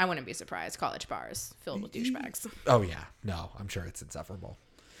 I wouldn't be surprised. College bars filled with douchebags. Oh yeah, no, I'm sure it's insufferable.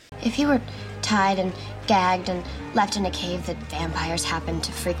 If he were tied and gagged and left in a cave that vampires happen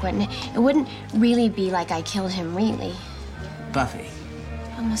to frequent, it wouldn't really be like I killed him, really. Buffy.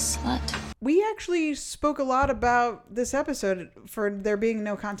 I'm a slut. We actually spoke a lot about this episode for there being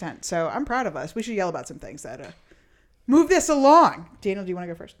no content, so I'm proud of us. We should yell about some things that move this along. Daniel, do you want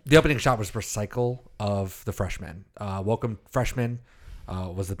to go first? The opening shot was a recycle of the freshmen. Welcome freshmen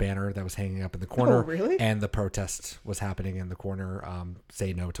was the banner that was hanging up in the corner. Oh, really? And the protest was happening in the corner.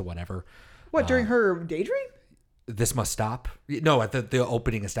 Say no to whatever. What, during her daydream? This must stop. No, at the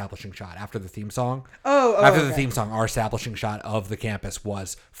opening establishing shot after the theme song. After the theme song, our establishing shot of the campus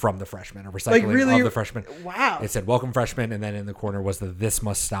was from the freshmen, a recycling of the freshmen. Wow. It said welcome freshmen, and then in the corner was the this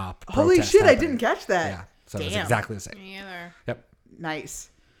must stop. Holy shit, happening. I didn't catch that. Yeah. So Damn. it was exactly the same. Me either. Yep. Nice.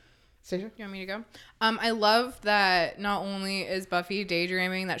 Stacia? You want me to go? I love that not only is Buffy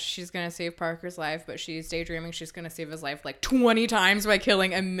daydreaming that she's going to save Parker's life, but she's daydreaming she's going to save his life like 20 times by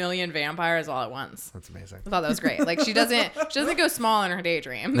killing 1 million vampires all at once. That's amazing. I thought that was great. Like she doesn't go small in her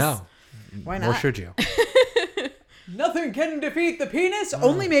daydreams. No. Why not? Nor should you. Nothing can defeat the penis.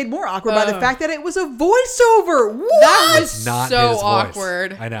 Only made more awkward by the fact that it was a voiceover. What? That was Not so his voice.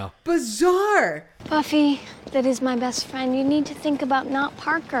 awkward. I know. Bizarre. Buffy, that is my best friend. You need to think about not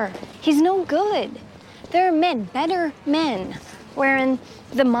Parker. He's no good. There are men, better men, wherein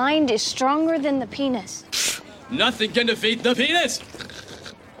the mind is stronger than the penis. Nothing can defeat the penis.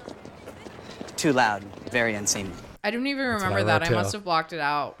 Too loud. Very unseemly. I don't even what remember I that. wrote, I too. must have blocked it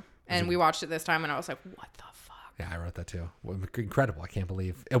out. And we watched it this time and I was like, what the fuck? Yeah, I wrote that too. Well, incredible. I can't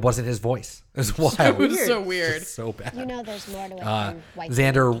believe it wasn't his voice. It was wild. It was so weird. Just so bad. You know there's more to it than white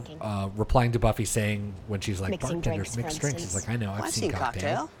Xander making. replying to Buffy saying when she's like, Mixing bartenders drinks, mix for drinks. He's instance. like, I know, I've seen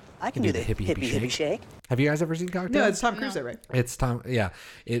cocktail. I can do the hippie shake. Have you guys ever seen Cocktail? No, it's Tom Cruise, right? It's Tom. Yeah,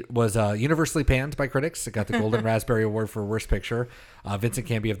 it was universally panned by critics. It got the Golden Raspberry Award for Worst Picture. Vincent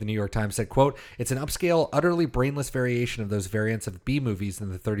Canby of the New York Times said, "quote It's an upscale, utterly brainless variation of those variants of B movies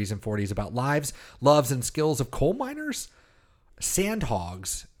in the 30s and 40s about lives, loves, and skills of coal miners,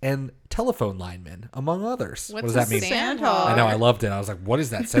 sandhogs, and telephone linemen, among others." What does that mean? Sandhog? I know, I loved it. I was like, what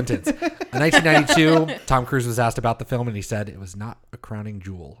is that sentence? In 1992, Tom Cruise was asked about the film, and he said it was not a crowning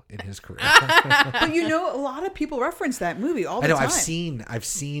jewel in his career. But you know, a lot of people reference that movie all the time. I've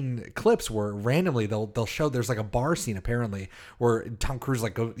seen clips where randomly they'll show there's like a bar scene apparently where Tom Cruise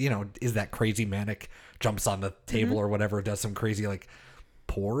like go, is that crazy manic, jumps on the table or whatever, does some crazy like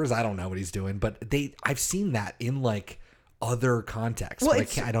pours. I don't know what he's doing, but I've seen that in like other contexts. Well,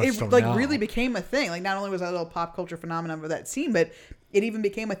 but I don't like know. really became a thing. Like not only was that a little pop culture phenomenon of that scene, but it even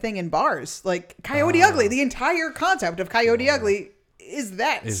became a thing in bars. Like Coyote Ugly, the entire concept of Coyote Ugly is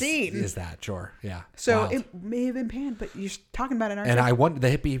that scene. Is that, sure. Yeah. So Wild. it may have been panned, but you're talking about it, aren't And you? I want the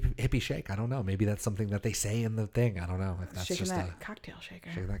hippie shake. I don't know. Maybe that's something that they say in the thing. I don't know if that's shaking just that cocktail shaker.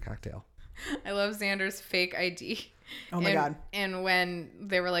 Shaking that cocktail. I love Xander's fake ID. Oh my God. And when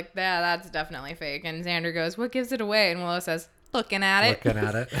they were like, yeah, that's definitely fake. And Xander goes, what gives it away? And Willow says, looking at it.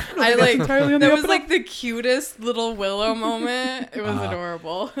 I like, it was like the cutest little Willow moment. It was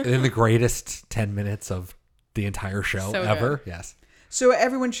adorable. In the greatest 10 minutes of the entire show So ever. good. Yes. So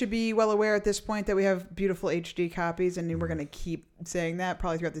everyone should be well aware at this point that we have beautiful HD copies, and we're going to keep saying that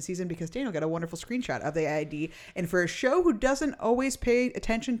probably throughout the season because Daniel got a wonderful screenshot of the ID. And for a show who doesn't always pay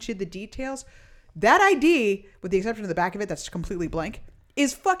attention to the details, that ID, with the exception of the back of it that's completely blank,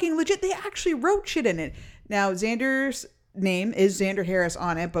 is fucking legit. They actually wrote shit in it. Now, Xander's name is Xander Harris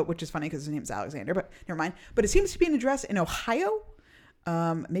on it, but which is funny because his name's Alexander, but never mind. But it seems to be an address in Ohio,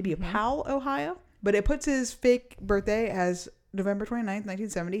 maybe Powell, Ohio. But it puts his fake birthday as November 29th,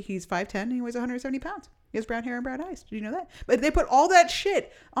 1970. He's 5'10", and he weighs 170 pounds. He has brown hair and brown eyes. Did you know that? But they put all that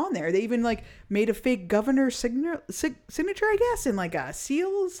shit on there. They even like made a fake governor's signature, I guess, in like a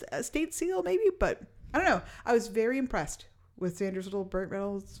state seal maybe. But I don't know. I was very impressed with Xander's little Burt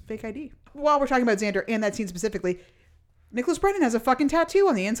Reynolds fake ID. While we're talking about Xander and that scene specifically, Nicholas Brennan has a fucking tattoo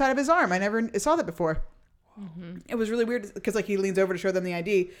on the inside of his arm. I never saw that before. Mm-hmm. It was really weird because like he leans over to show them the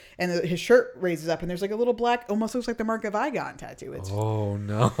ID and his shirt raises up and there's like a little black, almost looks like the mark of Igon tattoo. It's, oh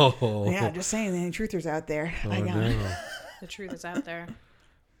no. Yeah, just saying, any truthers out there. Oh, Igon. no. The truth is out there.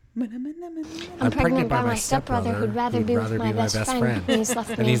 I'm pregnant by my stepbrother who'd rather be with my best friend.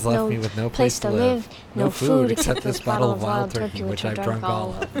 And he's left me with no place to live, no food except this bottle of wild turkey, which I've drunk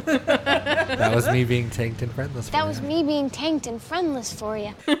all of. That was me being tanked and friendless for That was me being tanked and friendless for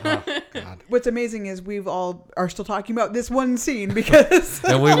you. Oh, God. What's amazing is we've all are still talking about this one scene because...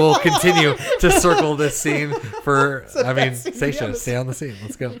 And we will continue to circle this scene for, Stacia, stay on the scene.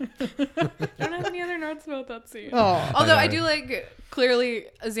 Let's go. I don't have any other notes about that scene. Oh. Although I do like, clearly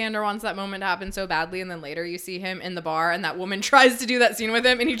Xander wants that moment to happen so badly, and then later you see him in the bar and that woman tries to do that scene with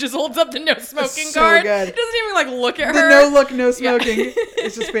him and he just holds up the no smoking so card. good. He doesn't even like look at The her. no look, no smoking. Yeah.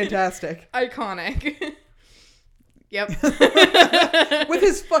 It's just fantastic. Iconic. Yep. With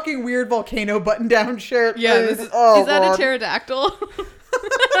his fucking weird volcano button down shirt. Yeah, is is that God. a pterodactyl?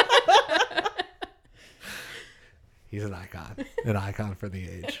 He's an icon for the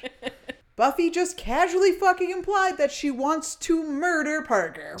age. Buffy just casually fucking implied that she wants to murder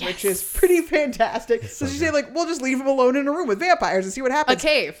Parker, which is pretty fantastic. So she said, like, we'll just leave him alone in a room with vampires and see what happens. A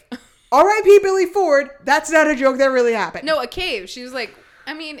cave. R.I.P. Billy Ford. That's not a joke. That really happened. No, a cave. She was like,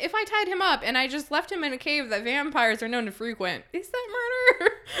 I mean, if I tied him up and I just left him in a cave that vampires are known to frequent, is that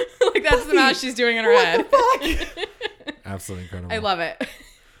murder? Like, that's the math she's doing in her head. Absolutely incredible. I love it.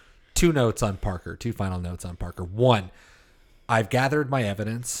 Two final notes on Parker. One, I've gathered my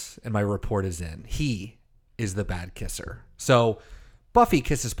evidence and my report is in. He is the bad kisser. So Buffy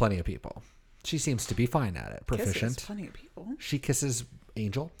kisses plenty of people. She seems to be fine at it. Proficient. Kisses plenty of people. She kisses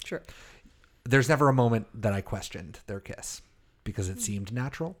Angel. Sure. There's never a moment that I questioned their kiss because it seemed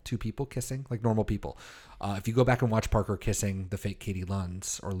natural. Two people kissing like normal people. If you go back and watch Parker kissing the fake Katie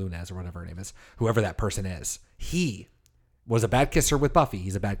Lunz or Lunez or whatever her name is, whoever that person is, he was a bad kisser with Buffy.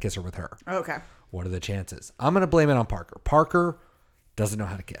 He's a bad kisser with her. Okay. What are the chances? I'm going to blame it on Parker. Parker doesn't know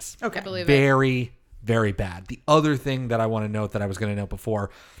how to kiss. Okay. I believe Very, very bad. The other thing that I want to note that I was going to note before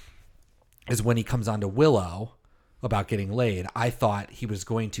is when he comes on to Willow about getting laid, I thought he was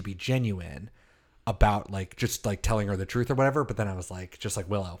going to be genuine about like just like telling her the truth or whatever. But then I was like, just like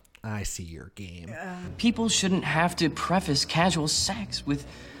Willow, I see your game. People shouldn't have to preface casual sex with,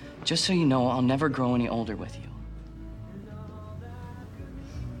 just so you know, I'll never grow any older with you.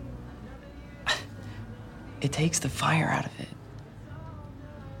 It takes the fire out of it.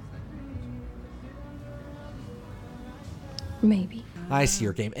 Maybe. I see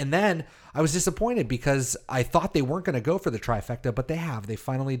your game. And then I was disappointed because I thought they weren't going to go for the trifecta, but they have. They've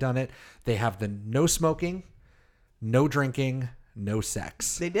finally done it. They have the no smoking, no drinking, no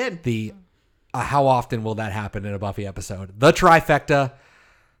sex. They did. The how often will that happen in a Buffy episode? The trifecta,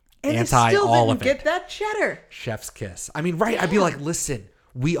 and anti all of it. Get that cheddar. Chef's kiss. I mean, right? Yeah. I'd be like, listen,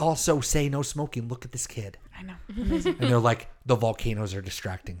 we also say no smoking. Look at this kid. I know. And they're like, the volcanoes are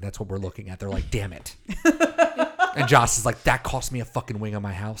distracting. That's what we're looking at. They're like, damn it. And Joss is like, that cost me a fucking wing on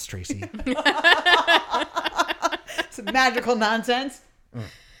my house, Tracy. Some magical nonsense.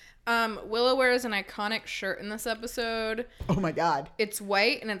 Willow wears an iconic shirt in this episode. Oh my God. It's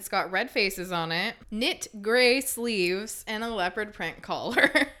white and it's got red faces on it, knit gray sleeves, and a leopard print collar.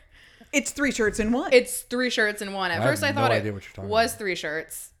 It's 3 shirts in one. It's 3 shirts in one. At first I thought it was 3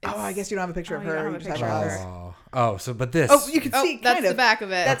 shirts. I guess you don't have a picture of her. You don't have a picture of her. Oh, so but this. Oh, you can see. That's the back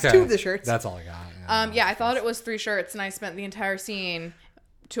of it. That's 2 of the shirts. That's all I got. Yeah, I thought it was 3 shirts, and I spent the entire scene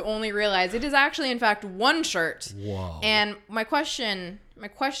to only realize it is actually, in fact, 1 shirt. Whoa. And my question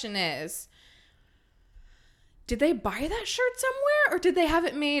is, did they buy that shirt somewhere, or did they have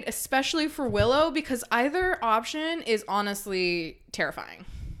it made especially for Willow? Because either option is honestly terrifying.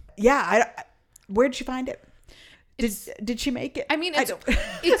 Yeah, where'd she find it? Did she make it? I mean,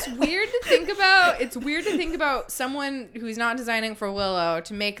 it's weird to think about. It's weird to think about someone who's not designing for Willow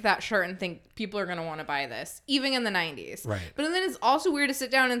to make that shirt and think people are going to want to buy this, even in the 90s. Right. But then it's also weird to sit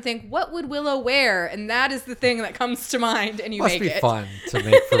down and think, what would Willow wear? And that is the thing that comes to mind, and you make it. Must be fun to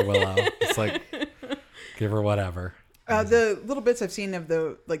make for Willow. It's like, give her whatever. The little bits I've seen of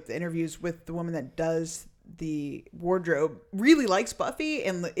the interviews with the woman that does the wardrobe really likes Buffy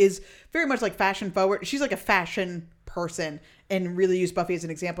and is very much like fashion forward. She's like a fashion person and really used Buffy as an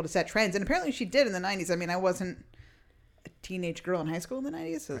example to set trends. And apparently she did in the 90s. I mean, I wasn't a teenage girl in high school in the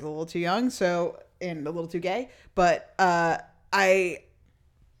 90s. So I was a little too young, and a little too gay. But I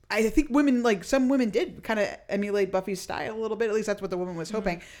think some women did kind of emulate Buffy's style a little bit. At least that's what the woman was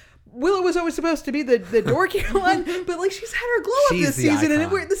hoping. Mm-hmm. Willow was always supposed to be the dorky one, but she's had her glow up this season,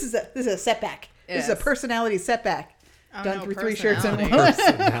 and this is a setback. This is a personality setback. Done through 3 shirts and one.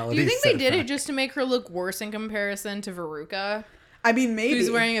 Do you think they did it just to make her look worse in comparison to Veruca? I mean, maybe.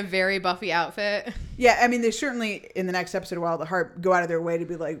 Who's wearing a very Buffy outfit. Yeah, I mean, they certainly, in the next episode of Wild at Heart, go out of their way to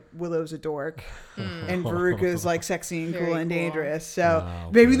be like, Willow's a dork. And Veruca's like sexy and cool and dangerous. So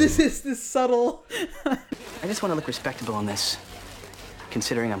maybe this is this subtle. I just want to look respectable in this,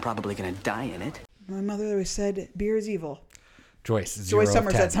 considering I'm probably going to die in it. My mother always said, beer is evil. Joyce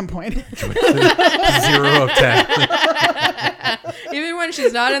Summers at some point. 0 of 10. Even when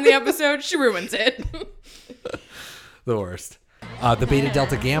she's not in the episode, she ruins it. The worst. The Beta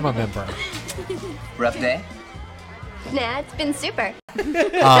Delta Gamma member. Rough day? Nah, it's been super.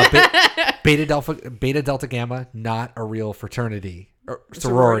 Beta Delta Gamma, not a real fraternity or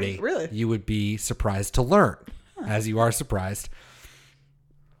sorority. Really? You would be surprised to learn, as you are surprised.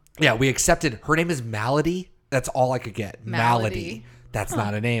 Yeah, we accepted. Her name is Malady. That's all I could get. Malady. That's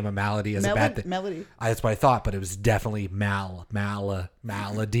not a name. A malady is a bad thing. Melody. That's what I thought, but it was definitely malady.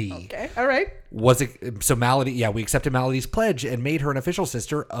 Okay. All right. Was it so? Malady. Yeah, we accepted Malady's pledge and made her an official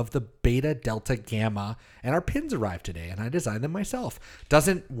sister of the Beta Delta Gamma. And our pins arrived today, and I designed them myself.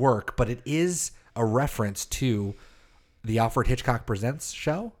 Doesn't work, but it is a reference to the Alfred Hitchcock Presents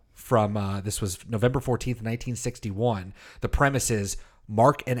show from this was November 14th, 1961. The premise is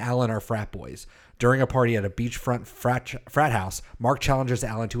Mark and Alan are frat boys. During a party at a beachfront frat house, Mark challenges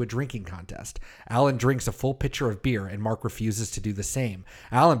Alan to a drinking contest. Alan drinks a full pitcher of beer, and Mark refuses to do the same.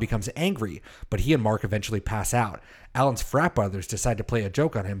 Alan becomes angry, but he and Mark eventually pass out. Alan's frat brothers decide to play a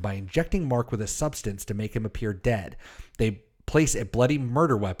joke on him by injecting Mark with a substance to make him appear dead. They place a bloody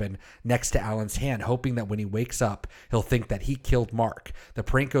murder weapon next to Alan's hand, hoping that when he wakes up, he'll think that he killed Mark. The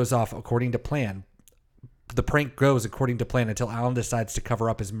prank goes according to plan until Alan decides to cover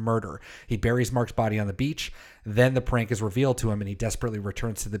up his murder. He buries Mark's body on the beach. Then the prank is revealed to him, and he desperately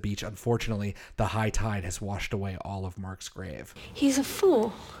returns to the beach. Unfortunately, the high tide has washed away all of Mark's grave. He's a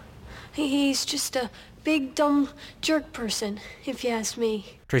fool. He's just a big, dumb jerk person, if you ask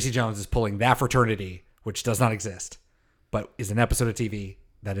me. Tracy Jones is pulling that fraternity, which does not exist, but is an episode of TV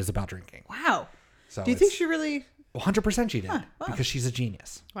that is about drinking. Wow. So do you think she really... 100% she did, wow. Because she's a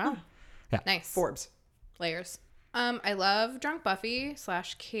genius. Wow. Yeah. Nice. Forbes. Layers. I love Drunk Buffy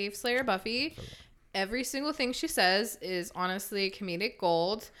 / Cave Slayer Buffy. Every single thing she says is honestly comedic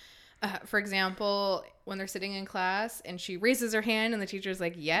gold. For example, when they're sitting in class and she raises her hand and the teacher's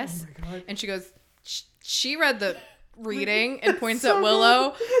like, yes. Oh my God. And she goes, she read the reading and points at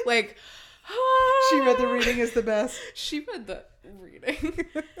Willow like, she read the reading is the best. She read the reading.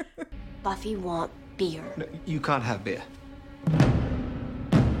 Buffy want beer. No, you can't have beer.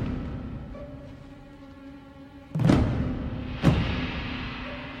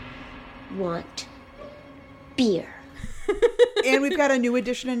 Want beer. And we've got a new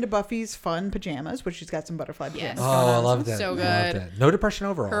addition into Buffy's fun pajamas, which she's got some butterfly pajamas. Oh, I love that. So I good. loved it. No depression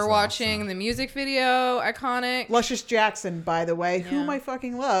overalls. Her watching the music video, iconic. Luscious Jackson, by the way, whom I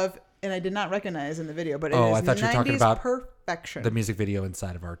fucking love, and I did not recognize in the video, but it is I thought you were talking 90s about perfection. the music video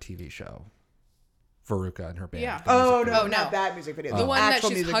inside of our TV show. Veruca and her band. Yeah. Oh, no, not that music video. The one that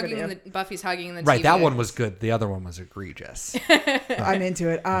actual she's music hugging, video. Buffy's hugging the Right, TV. that one was good. The other one was egregious. I'm into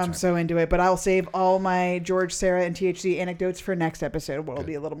it. I'm so into it. But I'll save all my George, Sarah, and THC anecdotes for next episode, where it'll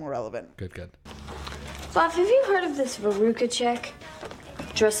be a little more relevant. Good. Buff, have you heard of this Veruca chick?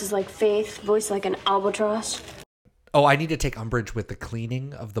 Dresses like Faith, voice like an albatross. Oh, I need to take umbrage with the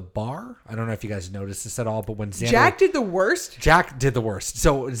cleaning of the bar. I don't know if you guys noticed this at all, but when Xander... Jack did the worst? Jack did the worst.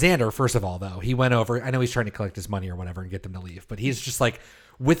 So Xander, first of all, though, he went over... I know he's trying to collect his money or whatever and get them to leave, but he's just like,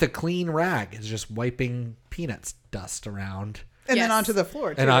 with a clean rag, is just wiping peanuts dust around. And then onto the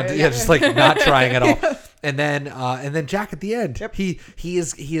floor, too. And just like not trying at all. And then Jack at the end, he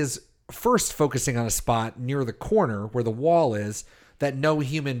is first focusing on a spot near the corner where the wall is, that no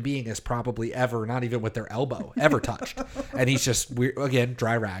human being has probably ever, not even with their elbow, ever touched. And he's just, again,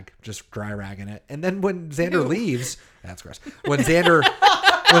 dry ragging it. And then when Xander leaves, that's gross. When Xander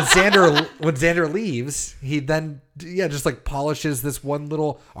leaves, he then, just like polishes this one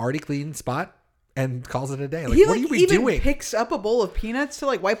little already clean spot and calls it a day. Like, what are we even doing? Picks up a bowl of peanuts to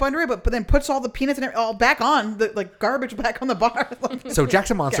like wipe under it, but then puts all the peanuts and all back on, the like garbage back on the bar. So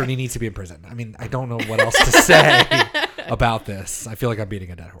Jack's a monster and he needs to be in prison. I mean, I don't know what else to say about this. I feel like I'm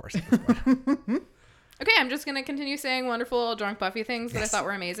beating a dead horse at this point. Okay, I'm just going to continue saying wonderful drunk Buffy things that I thought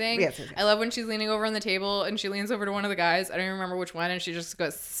were amazing. Yes. I love when she's leaning over on the table and she leans over to one of the guys. I don't even remember which one. And she just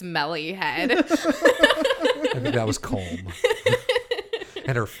goes, smelly head. I think that was Colm.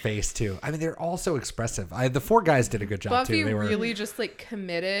 And her face, too. I mean, they're all so expressive. The four guys did a good job, Buffy too. They were really just, like,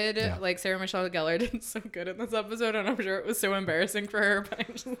 committed. Yeah. Like, Sarah Michelle Gellar did so good in this episode, and I'm sure it was so embarrassing for her, but I'm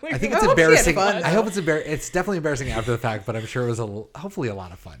just like... I think it's embarrassing. I hope it's embarrassing. It's definitely embarrassing after the fact, but I'm sure it was hopefully a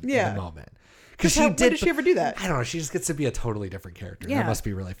lot of fun in the moment. Because when did she ever do that? I don't know. She just gets to be a totally different character. Yeah. That must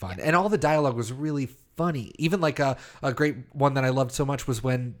be really fun. And all the dialogue was really funny. Even like a great one that I loved so much was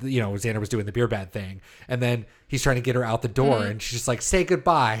when, Xander was doing the beer bad thing. And then he's trying to get her out the door and she's just like, say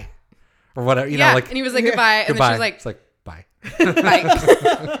goodbye. Or whatever. You know, like, and he was like, goodbye. And then she's like... It's like, bye.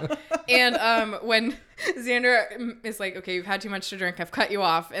 Bye. And when Xander is like, okay, you've had too much to drink. I've cut you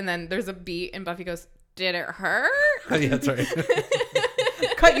off. And then there's a beat and Buffy goes, did it hurt? Yeah, that's right.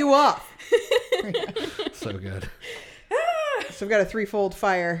 Cut you off. So good. So we've got a threefold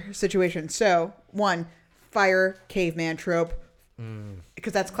fire situation. So, one, fire caveman trope.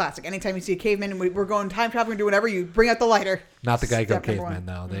 Because that's classic. Anytime you see a caveman and we're going time traveling, do whatever, you bring out the lighter. Not the Geico Step number cavemen,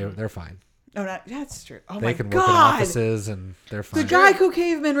 though. They're fine. No, that's true. Oh they my can God. work in offices and they're fine. The Geico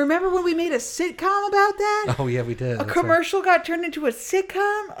cavemen. Remember when we made a sitcom about that? Oh, yeah, we did. A commercial got turned into a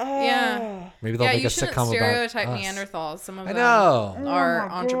sitcom? Oh. Yeah. Maybe they'll make a sitcom about stereotype us. Neanderthals. Some of I them know. are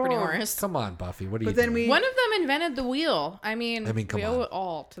Oh, entrepreneurs. Come on, Buffy. What are you But then doing? One of them invented the wheel. I mean come we owe on. it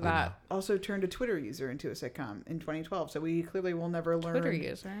all to that. Also turned a Twitter user into a sitcom in 2012. So we clearly will never learn. Twitter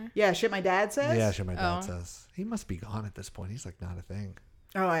user? Yeah, shit my dad says? Yeah, shit my dad says. He must be gone at this point. He's like not a thing.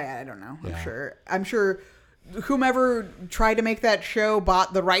 Oh, I don't know. Yeah. I'm sure whomever tried to make that show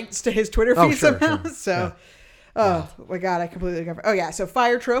bought the rights to his Twitter feed somehow. Sure. So, my God, I completely covered. Oh, yeah. So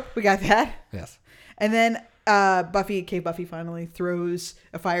fire trope. We got that. Yes. And then Buffy finally throws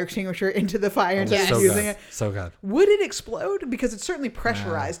a fire extinguisher into the fire instead so of using good. it. So good. Would it explode? Because it's certainly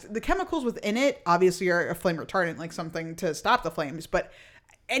pressurized. The chemicals within it obviously are a flame retardant, like something to stop the flames. But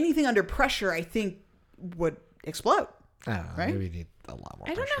anything under pressure, I think, would explode. I don't know. Right? Maybe we need a lot more.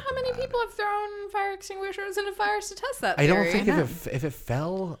 I don't know how many people have thrown fire extinguishers into fires to test that I don't theory. think if it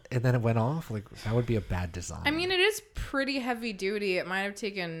fell and then it went off, like that would be a bad design. I mean, it is pretty heavy duty. It might have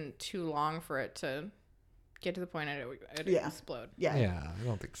taken too long for it to get to the point it would explode. Yeah. Yeah, I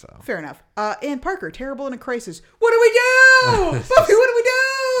don't think so. Fair enough. And Parker, terrible in a crisis. What do we do? Buffy, what do we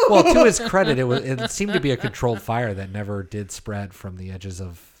do? Well, to his credit, it seemed to be a controlled fire that never did spread from the edges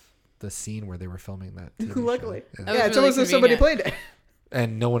of the scene where they were filming that TV show. Luckily. Yeah. Yeah, it's almost as somebody played it.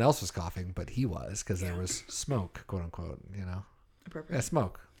 And no one else was coughing, but he was because there was smoke, quote unquote, Appropriate. Yeah,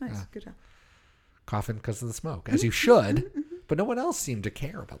 smoke. Nice. Yeah. Good job. Coughing because of the smoke, as you should. But no one else seemed to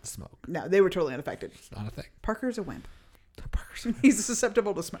care about the smoke. No, they were totally unaffected. It's not a thing. Parker's a wimp. He's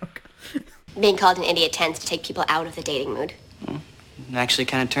susceptible to smoke. Being called an idiot tends to take people out of the dating mood. It actually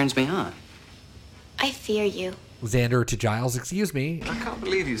kind of turns me on. I fear you. Xander to Giles, excuse me. I can't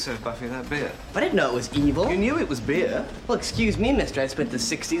believe you served Buffy that beer. I didn't know it was evil. You knew it was beer. Well, excuse me, mister. I spent the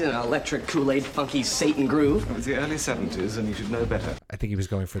 60s in an electric Kool-Aid funky Satan groove. It was the early 70s, and you should know better. I think he was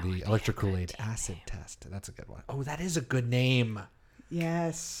going for the electric Kool-Aid acid test. That's a good one. Oh, that is a good name.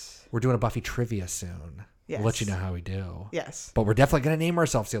 Yes. We're doing a Buffy trivia soon. Yes. We'll let you know how we do. Yes. But we're definitely going to name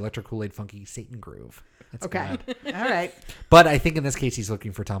ourselves the electric Kool-Aid funky Satan groove. That's okay. Good. All right. But I think in this case, he's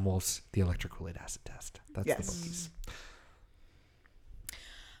looking for Tom Wolfe's the electric Kool-Aid acid test. That's the bookies.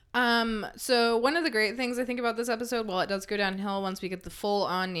 So one of the great things I think about this episode, well, it does go downhill once we get the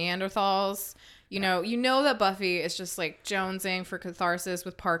full-on Neanderthals. You know that Buffy is just like jonesing for catharsis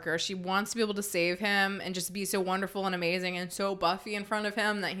with Parker. She wants to be able to save him and just be so wonderful and amazing and so Buffy in front of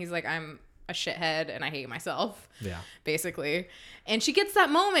him that he's like, I'm a shithead and I hate myself. Yeah. Basically. And she gets that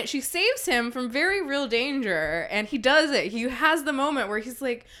moment. She saves him from very real danger. And he does it. He has the moment where he's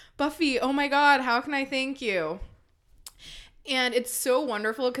like, Buffy, oh my God, how can I thank you? And it's so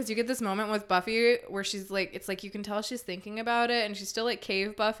wonderful because you get this moment with Buffy where she's like, it's like you can tell she's thinking about it and she's still like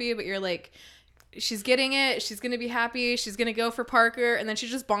cave Buffy, but you're like, she's getting it. She's going to be happy. She's going to go for Parker. And then she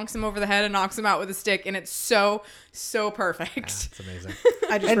just bonks him over the head and knocks him out with a stick. And it's so, so perfect. Yeah, it's amazing.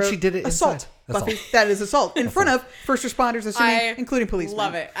 And she did it assault. Buffy, that is assault. In front of first responders, including policemen.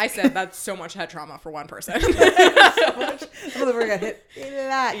 Love it. I said that's so much head trauma for one person. So much. Motherfucker got hit a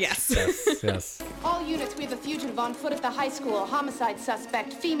lot. Yes. Yes. All units, we have a fugitive on foot at the high school. Homicide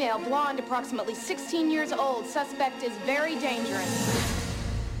suspect, female, blonde, approximately 16 years old. Suspect is very dangerous.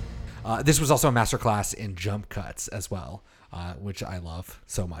 This was also a masterclass in jump cuts as well, which I love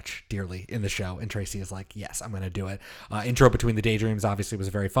so much dearly in the show. And Tracy is like, yes, I'm going to do it. Intro between the daydreams obviously was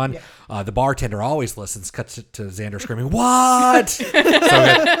very fun. Yeah. The bartender always listens, cuts to Xander screaming, what? So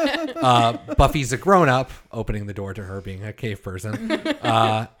good. Buffy's a grown-up, opening the door to her being a cave person.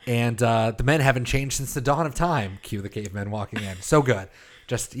 And the men haven't changed since the dawn of time. Cue the cavemen walking in. So good.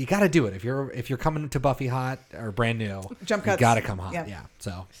 Just, you got to do it. If you're coming to Buffy hot or brand new, jump cuts. You got to come hot. Yeah. Yeah.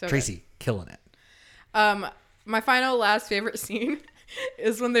 So Tracy, good. Killing it. My last favorite scene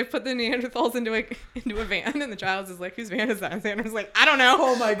is when they put the Neanderthals into a van and the Giles is like, whose van is that? And Xander's like, I don't know.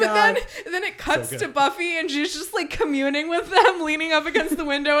 Oh my God. But then it cuts to Buffy and she's just like communing with them, leaning up against the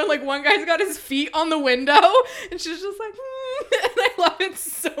window, and like one guy's got his feet on the window and she's just like, and I love it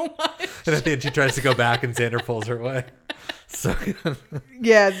so much. And at the end she tries to go back and Xander pulls her away. So good.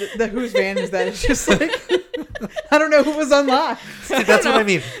 Yeah, the whose van is that? It's just like, I don't know who was unlocked. See, that's what I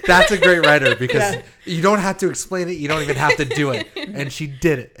mean. That's a great writer because you don't have to explain it. You don't even have to do it. And she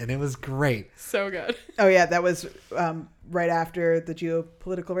did it. And it was great. So good. Oh, yeah. That was right after the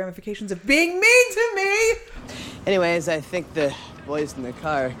geopolitical ramifications of being mean to me. Anyways, I think the boys in the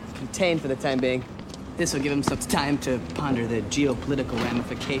car are contained for the time being. This will give them some time to ponder the geopolitical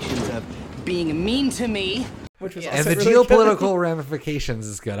ramifications of being mean to me. Which was and the really geopolitical ramifications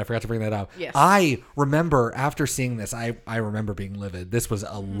is good. I forgot to bring that up. Yes. I remember after seeing this, I remember being livid. This was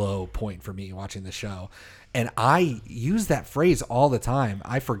a low point for me watching the show. And I use that phrase all the time.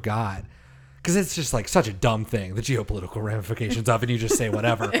 I forgot. Because it's just like such a dumb thing, the geopolitical ramifications of it. You just say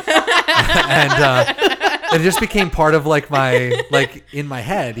whatever. And it just became part of like in my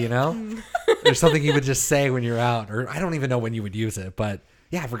head, you know? There's something you would just say when you're out. Or I don't even know when you would use it. But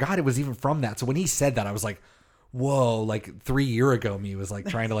yeah, I forgot it was even from that. So when he said that, I was like, whoa, like 3 years ago me was like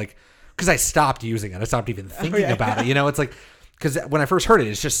trying to like, because I stopped using it. I stopped even thinking about it. You know, it's like, because when I first heard it,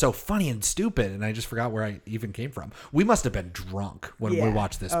 it's just so funny and stupid. And I just forgot where I even came from. We must have been drunk when we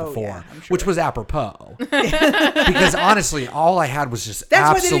watched this before, which was apropos. Because honestly, all I had was just That's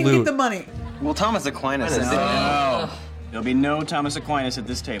absolute. why they didn't get the money. Well, Thomas Aquinas is There'll be no Thomas Aquinas at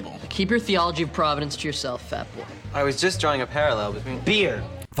this table. Keep your theology of providence to yourself, fat boy. I was just drawing a parallel between beer.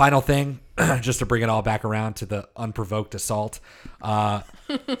 Final thing, just to bring it all back around to the unprovoked assault. When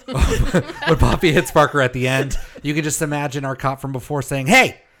Buffy hits Parker at the end, you can just imagine our cop from before saying,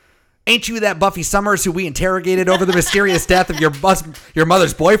 hey, ain't you that Buffy Summers who we interrogated over the mysterious death of your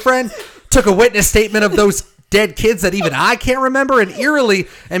mother's boyfriend? Took a witness statement of those dead kids that even I can't remember, and eerily,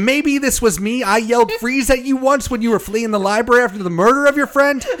 and maybe this was me, I yelled freeze at you once when you were fleeing the library after the murder of your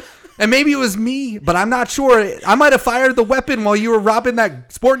friend. And maybe it was me, but I'm not sure. I might have fired the weapon while you were robbing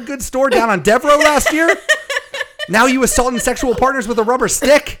that sporting goods store down on Devereaux last year. Now you assaulting sexual partners with a rubber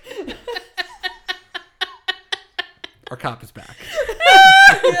stick. Our cop is back.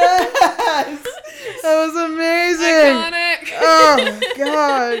 Yes! That was amazing. Iconic. Oh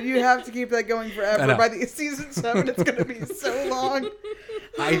God, you have to keep that going forever. By the season 7, it's going to be so long.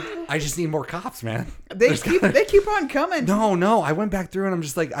 I just need more cops, man. They keep on coming. No. I went back through and I'm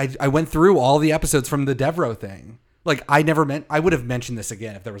just like, I went through all the episodes from the Devereaux thing. Like, I would have mentioned this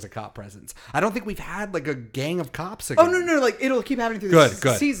again if there was a cop presence. I don't think we've had like a gang of cops again. Oh, no, like it'll keep happening through good.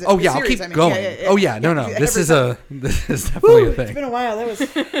 the season. Oh yeah, I'll keep going. Oh yeah, no. This is definitely a thing. It's been a while. That was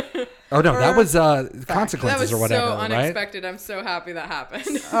Oh no, that was consequences or whatever, so right? unexpected. I'm so happy that happened.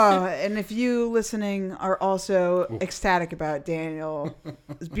 And if you listening are also ecstatic about Daniel's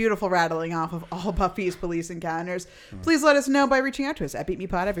beautiful rattling off of all Buffy's police encounters, please let us know by reaching out to us at Beat Me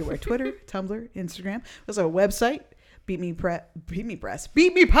Pod everywhere: Twitter, Tumblr, Instagram. We also have a website,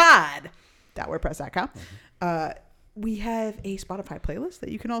 beatmepod.wordpress.com. We have a Spotify playlist that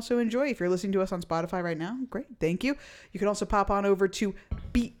you can also enjoy if you're listening to us on Spotify right now. Great, thank you. You can also pop on over to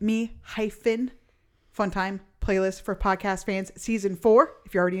Beat Me Funtime playlist for podcast fans season 4.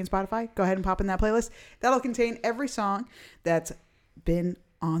 If you're already in Spotify, go ahead and pop in that playlist. That'll contain every song that's been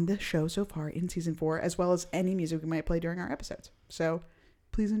on the show so far in season 4, as well as any music we might play during our episodes. So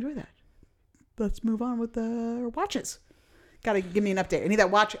please enjoy that. Let's move on with the watches. Gotta give me an update. I need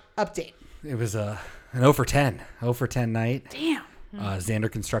that watch update. It was an 0 for 10 night. Damn. Xander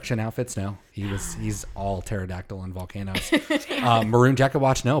construction outfits, no. He's all pterodactyl and volcanoes. Maroon jacket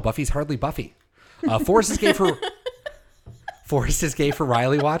watch, no. Buffy's hardly Buffy. Forrest is gay for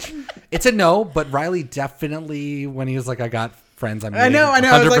Riley watch. It's a no, but Riley definitely, when he was like, I got friends, I know. 100%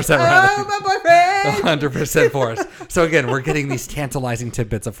 I was like, Riley. my boyfriend. 100% Forrest. So again, we're getting these tantalizing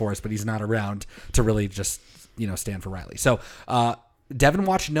tidbits of Forrest, but he's not around to really just, stand for Riley. So, Devin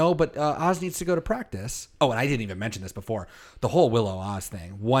watched no, but Oz needs to go to practice. Oh, and I didn't even mention this before. The whole Willow Oz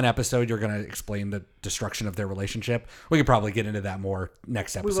thing. One episode, you're going to explain the destruction of their relationship. We could probably get into that more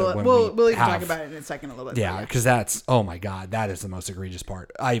next episode. We'll even talk about it in a second a little bit. Yeah, because that's, oh my God, that is the most egregious part.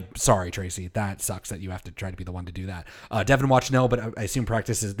 Sorry, Tracy. That sucks that you have to try to be the one to do that. Devin watched no, but I assume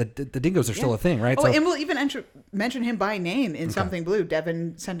practice is, the dingoes are still a thing, right? Oh, and we'll even mention him by name in Something Blue.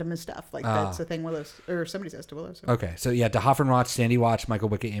 Devin sent him his stuff. Like, that's the thing Willow, or somebody says to Willow. So. Okay, so yeah, DeHoffern watch, Sandy watch, Michael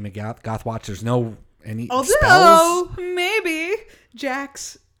Wickett, Amy Goth watch. There's no any Although, spells. maybe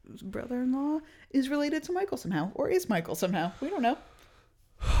Jack's brother-in-law is related to Michael somehow, or is Michael somehow. We don't know.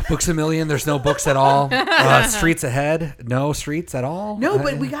 Books a Million, there's no books at all. Streets Ahead, no streets at all. No,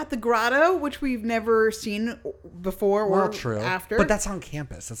 but we got the grotto, which we've never seen before or after. But that's on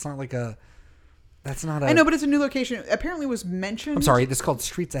campus. It's not like a... That's not a... I know, but it's a new location. Apparently it was mentioned. I'm sorry, it's called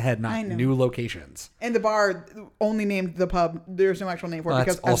Streets Ahead, not new locations. And the bar only named the pub. There's no actual name for it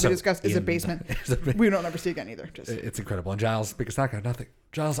because, as we discussed, is a basement. We don't ever see again either. It's incredible. And Giles, because that got nothing.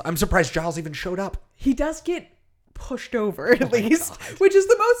 Giles, I'm surprised Giles even showed up. He does get pushed over, at least, which is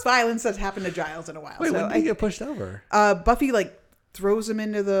the most violence that's happened to Giles in a while. Wait, when did he get pushed over? Buffy, throws him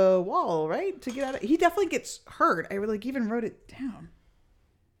into the wall, right? To get out of... He definitely gets hurt. I even wrote it down.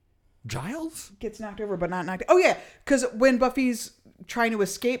 Giles gets knocked over, but not knocked. Oh yeah, because when Buffy's trying to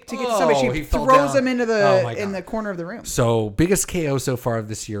escape to get to somebody, she throws him into in the corner of the room. So biggest KO so far of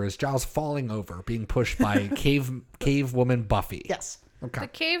this year is Giles falling over, being pushed by cave woman Buffy. Yes, the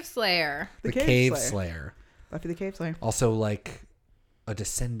Cave Slayer. The Cave Slayer. Buffy the Cave Slayer. Also, like a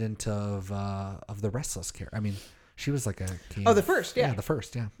descendant of the Restless character. I mean, she was like a cave. Oh, the first, yeah. Yeah, the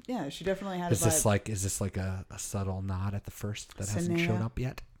first, yeah. Yeah, she definitely had. Is this like a subtle nod at the first that hasn't shown up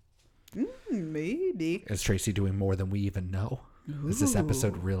yet? Maybe. Is Tracy doing more than we even know? Ooh. Is this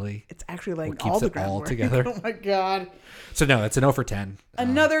episode really? It's actually like keeps all the it all groundwork. together. Oh my God. So no, it's an 0 for 10.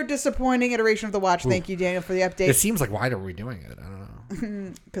 Another disappointing iteration of the watch. Thank you, Daniel, for the update. It seems like, why are we doing it? I don't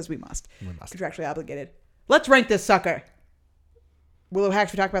know. Because we must. Contractually obligated. Let's rank this sucker. Willow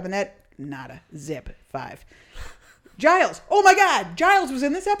Hacks, we talk about the net. Nada. Zip. 5. Giles. Oh my God. Giles was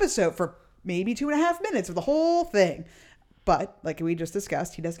in this episode for maybe 2.5 minutes of the whole thing. But, like we just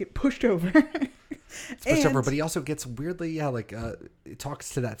discussed, he does get pushed over. Pushed over, but he also gets weirdly,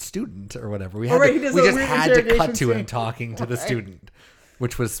 talks to that student or whatever. We just had to cut to him talking to the student,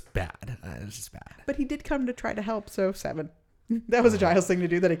 which was bad. It was just bad. But he did come to try to help, so 7. That was a Giles thing to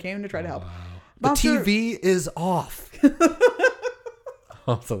do, that he came to try to help. The TV is off.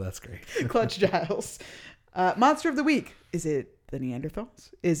 So that's great. Clutch Giles. Monster of the Week. Is it the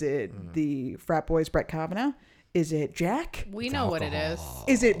Neanderthals? Is it the frat boys Brett Kavanaugh? Is it Jack? We know what it is.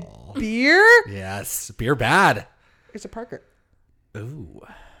 Is it beer? Yes, beer bad. Is it Parker? Ooh.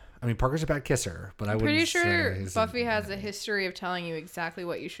 I mean, Parker's a bad kisser, but I'm pretty sure Buffy has a history of telling you exactly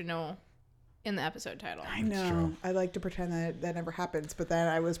what you should know in the episode title. I know. I like to pretend that never happens, but then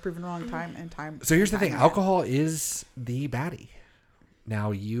I was proven wrong time and time. So here's the thing. Alcohol is the baddie.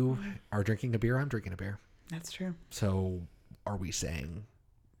 Now you are drinking a beer. I'm drinking a beer. That's true. So are we saying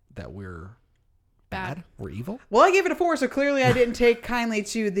that we're bad? We're evil? Well, I gave it a 4, so clearly I didn't take kindly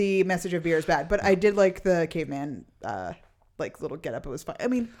to the message of beer is bad, but I did like the caveman like little getup. It was fun. I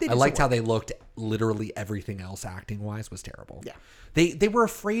mean, I liked how they looked. Literally everything else acting wise was terrible. Yeah, they were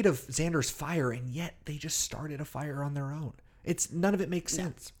afraid of Xander's fire, and yet they just started a fire on their own. None of it makes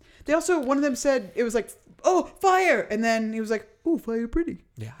sense. They also, one of them said it was like, oh, fire, and then he was like, oh, fire pretty.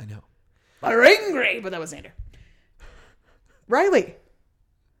 Yeah, I know. Fire angry, but that was Xander. Riley,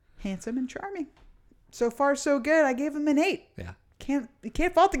 handsome and charming. So far, so good. I gave him an 8. Yeah, you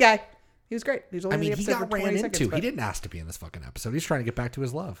can't fault the guy. He was great. He was only in the he episode got for 20 ran seconds, into. but He didn't ask to be in this fucking episode. He's trying to get back to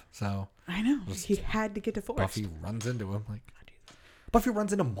his love. So I know he had to get divorced. Buffy runs into him like. Buffy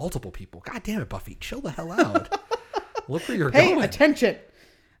runs into multiple people. God damn it, Buffy. Chill the hell out. Look where you're going. Hey, attention.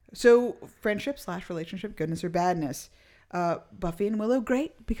 So, friendship / relationship, goodness or badness. Buffy and Willow,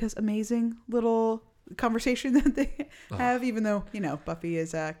 great, because amazing little conversation that they have, even though, Buffy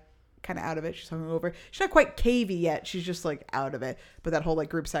is kind of out of it. She's hungover. She's not quite cavey yet. She's just, like, out of it. But that whole, like,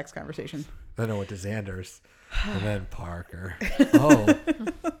 group sex conversation. Then I went to Xander's. And then Parker.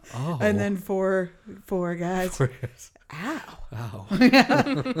 Oh. And then four guys. Ow.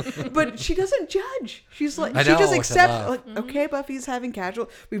 But she doesn't judge. She's like, she just accepts, like, okay, Buffy's having casual.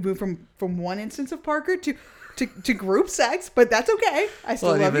 We've moved from one instance of Parker to group sex, but that's okay. I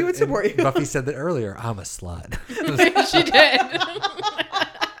still love you and support you. Buffy said that earlier. I'm a slut. She did.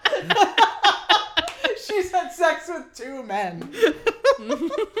 She's had sex with 2 men.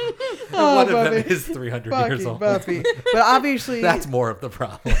 One of them is 300 years old. Buffy. But obviously... That's more of the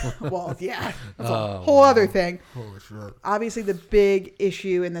problem. Well, yeah. That's a whole other thing. Holy shit. Obviously, the big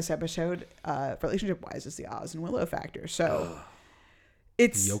issue in this episode, relationship-wise, is the Oz and Willow factor. So,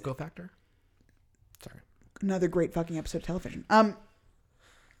 it's... The Yoko factor? Sorry. Another great fucking episode of television.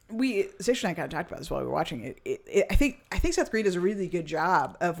 Sasha and I kind of talked about this while we were watching it. I think Seth Green does a really good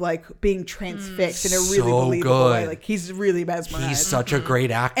job of like being transfixed in a really believable way. Like he's really mesmerized. He's such a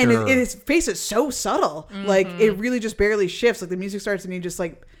great actor, and his face is so subtle. Like it really just barely shifts. Like the music starts and he just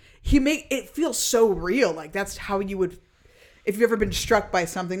like it feels so real. Like that's how you would. If you've ever been struck by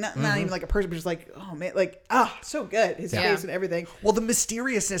something, not even like a person, but just like, oh man, like, so good. His face and everything. Well, the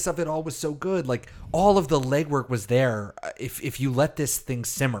mysteriousness of it all was so good. Like all of the legwork was there. If you let this thing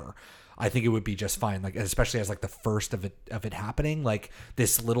simmer, I think it would be just fine. Like, especially as like the first of it happening, like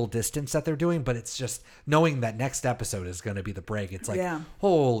this little distance that they're doing. But it's just knowing that next episode is going to be the break. It's like,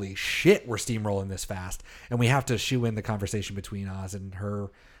 holy shit, we're steamrolling this fast. And we have to shoe in the conversation between Oz and her,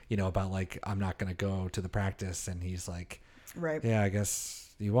 about like, I'm not going to go to the practice. And he's like, right. Yeah, I guess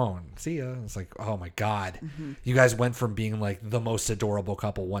you won't. See ya. It's like, oh my God. You guys went from being like the most adorable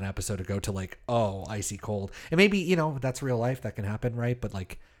couple one episode ago to like, oh, icy cold. And maybe, that's real life. That can happen, right? But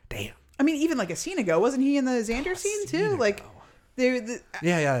like, damn. I mean, even like a scene ago, wasn't he in the Xander scene too? Like,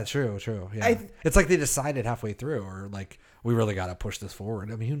 yeah, true. Yeah. It's like they decided halfway through or like, we really got to push this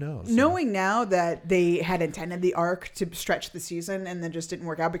forward. I mean, who knows? Knowing now that they had intended the arc to stretch the season and then just didn't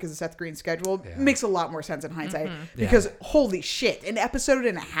work out because of Seth Green's schedule makes a lot more sense in hindsight. Because holy shit, an episode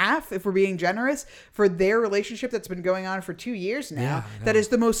and a half, if we're being generous, for their relationship that's been going on for 2 years now, that is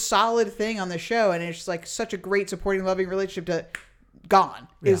the most solid thing on the show. And it's just like such a great supporting, loving relationship to gone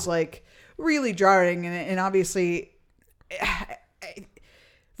is like really jarring. And obviously...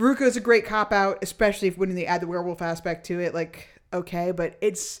 Veruca is a great cop-out, especially when they add the werewolf aspect to it. Like, okay, but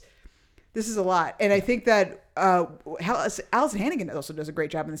this is a lot. And I think that Allison Hannigan also does a great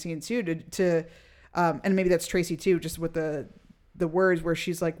job in the scene, too, and maybe that's Tracy, too, just with the words where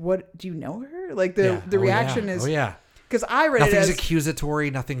she's like, what, do you know her? Like, the reaction is... Oh, yeah. Because I read nothing's it as... Nothing's accusatory.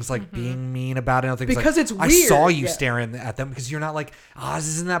 Nothing's, like, being mean about it. Nothing's because like, it's weird. I saw you staring at them because you're not like, Oz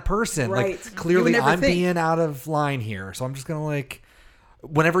isn't that person. Right. Like, clearly I'm being out of line here. So I'm just going to, like...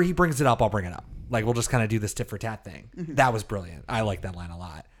 Whenever he brings it up, I'll bring it up. Like, we'll just kind of do this tit for tat thing. That was brilliant. I like that line a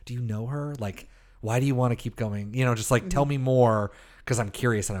lot. Do you know her? Like, why do you want to keep going? Just like tell me more because I'm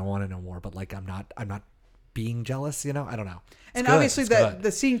curious and I want to know more. But like, I'm not being jealous. I don't know. And obviously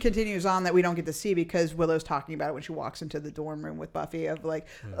the scene continues on that we don't get to see because Willow's talking about it when she walks into the dorm room with Buffy of like,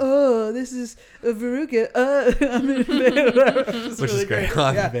 oh, this is Veruca. Which is great.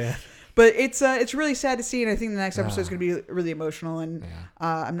 Man. But it's really sad to see, and I think the next episode is going to be really emotional, and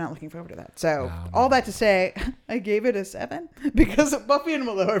I'm not looking forward to that. So all that to say, I gave it a 7 because Buffy and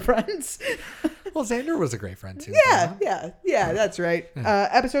Willow are friends. Well, Xander was a great friend too. Yeah, that's right.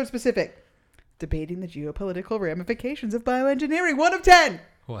 Episode specific, debating the geopolitical ramifications of bioengineering. 1 of 10.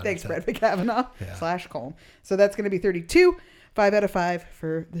 Thanks, Brett McKavanaugh / Colm. So that's going to be 32. 5 out of 5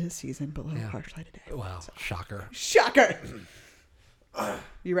 for this season below Harsh Light of Day. Wow, so. Shocker.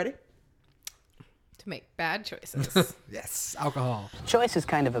 You ready? To make bad choices. Yes, alcohol. Choice is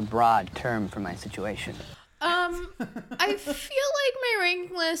kind of a broad term for my situation. I feel like my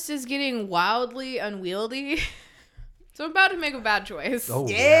ranking list is getting wildly unwieldy. So I'm about to make a bad choice. Oh,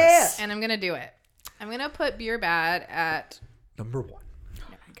 yes. And I'm going to do it. I'm going to put Beer Bad at number 1.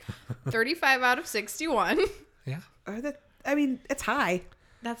 35 out of 61. Yeah. It's high.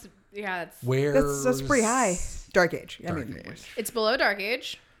 That's That's pretty high. Dark Age. It's below Dark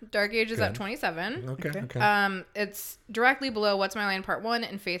Age. Dark Age is at 27. Okay. It's directly below What's My Line Part 1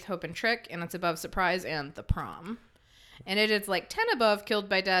 and Faith, Hope, and Trick, and it's above Surprise and The Prom. And it is like 10 above Killed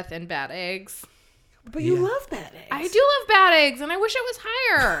by Death and Bad Eggs. But you love Bad Eggs. I do love Bad Eggs, and I wish it was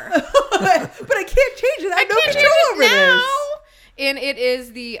higher. But I can't change it. I have no control over this. And it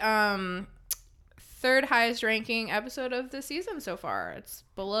is the third highest ranking episode of the season so far. It's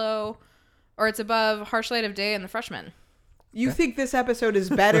below, or it's above Harsh Light of Day and The Freshman. You think this episode is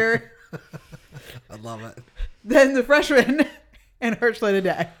better I love it. than The Freshman and Harsh Light of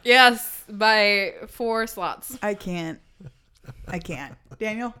Day? Yes, by 4 slots. I can't.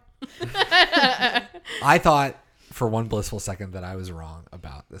 Daniel? I thought for one blissful second that I was wrong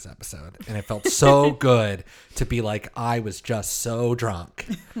about this episode. And it felt so good to be like, I was just so drunk.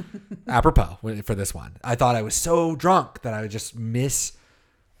 Apropos for this one. I thought I was so drunk that I would just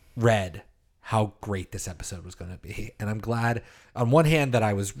misread how great this episode was going to be. And I'm glad on one hand that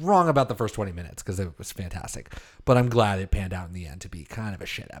I was wrong about the first 20 minutes because it was fantastic. But I'm glad it panned out in the end to be kind of a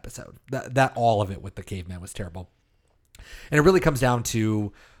shit episode. That all of it with the caveman was terrible. And it really comes down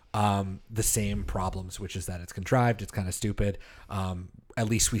to the same problems, which is that it's contrived, it's kind of stupid. At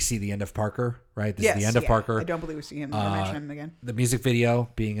least we see the end of Parker, right? This is the end of Parker. I don't believe we see him or mention him again. The music video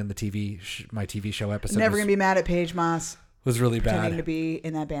being in the my TV show episode. Never gonna be mad at Paige Moss. Was really bad. Pretending to be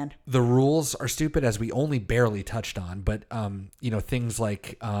in that band. The rules are stupid, as we only barely touched on, but things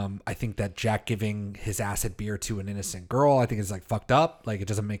like I think that Jack giving his acid beer to an innocent girl, I think is like fucked up. Like it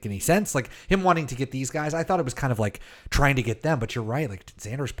doesn't make any sense. Like him wanting to get these guys, I thought it was kind of like trying to get them, but you're right. Like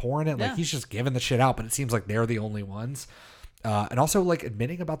Xander's pouring it, like he's just giving the shit out, but it seems like they're the only ones. And also like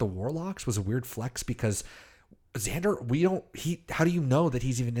admitting about the Warlocks was a weird flex because Xander, how do you know that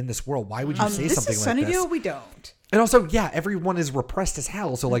he's even in this world? Why would you say something like this? Sunnydale, we don't. And also, everyone is repressed as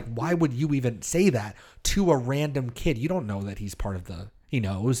hell. So, like, why would you even say that to a random kid? You don't know that he's part of he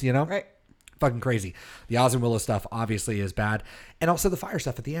knows, you know? Right. Fucking crazy. The Oz and Willow stuff obviously is bad. And also the fire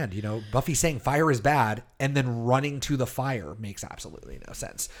stuff at the end. Buffy saying fire is bad and then running to the fire makes absolutely no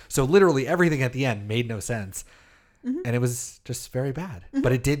sense. So, literally, everything at the end made no sense. Mm-hmm. And it was just very bad. Mm-hmm.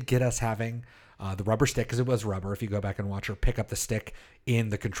 But it did get us having the rubber stick, because it was rubber. If you go back and watch her pick up the stick in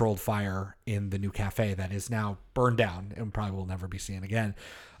the controlled fire in the new cafe that is now burned down and probably will never be seen again.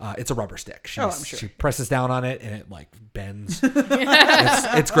 It's a rubber stick. I'm sure. She presses down on it and it like bends.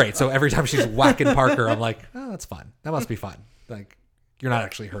 It's great. So every time she's whacking Parker, I'm like, oh, that's fun. That must be fun. Like you're not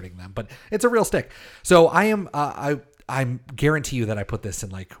actually hurting them, but it's a real stick. So I'm guarantee you that I put this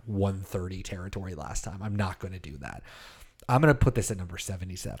in like 130 territory last time. I'm not going to do that. I'm going to put this at number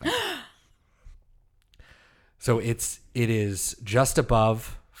 77. So it is just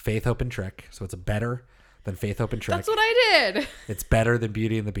above Faith, Hope, and Trick. So it's better than Faith, Hope, and Trick. That's what I did. It's better than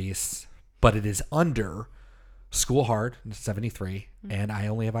Beauty and the Beast, but it is under School Hard, 73, and I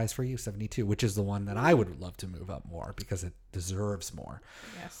Only Have Eyes for You, 72, which is the one that I would love to move up more because it deserves more.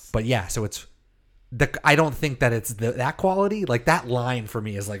 Yes. But yeah, so it's I don't think that it's that quality. Like that line for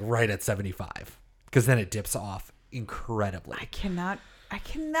me is like right at 75 because then it dips off incredibly. I cannot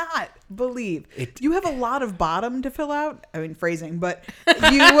believe you have a lot of bottom to fill out. I mean, phrasing, but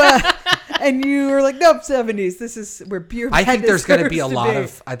you and you were like, nope, 70s. This is where beer. I think there's going to be a lot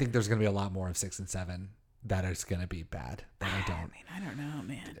of. I think there's going to be a lot more of 6 and 7 that is going to be bad. That I don't. I don't know,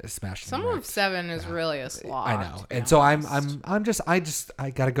 man. Smash. Some of 7 is really a slog. I know, and so I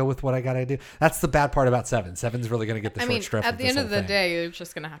got to go with what I got to do. That's the bad part about 7. 7's really going to get the short shrift. At the end of the day, you're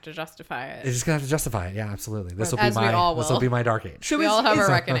just going to have to justify it. It's just going to have to justify it. Yeah, absolutely. This will be my dark age. So we all have a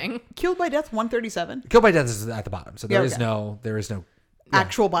reckoning. Killed by Death 137. Killed by Death is at the bottom. So there is no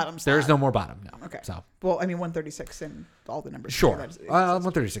actual bottoms. There is no more bottom. No. Okay. So well, I mean 136 and all the numbers. Sure.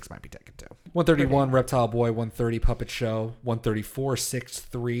 136 might be taken too. 131 Reptile Boy, 130 Puppet Show, 134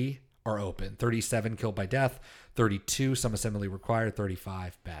 6-3 are open. 37 Killed by Death, 32 Some Assembly Required,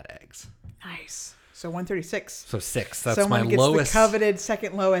 35 Bad Eggs. Nice. So 136. So 6. That's Someone my gets lowest. The coveted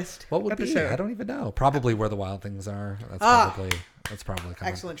second lowest. What would episode. be? I don't even know. Probably Where the Wild Things Are. That's probably coming.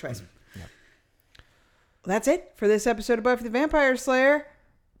 Excellent choice. Yeah. Well, that's it for this episode of Buffy the Vampire Slayer.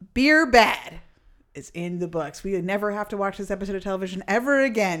 Beer Bad is in the books. We would never have to watch this episode of television ever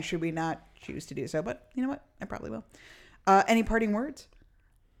again should we not choose to do so. But you know what? I probably will. Any parting words?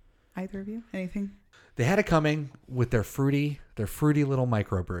 Either of you? Anything? They had it coming with their fruity little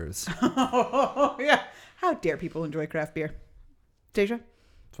microbrews. Oh, yeah. How dare people enjoy craft beer? Deja?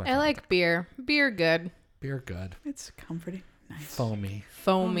 I like beer. Beer good. Beer good. It's comforting. Nice. Foamy.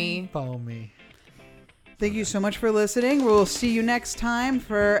 Thank you so much for listening. We'll see you next time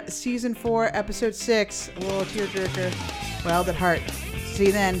for season 4, episode 6. A little tearjerker. Wild at Heart. See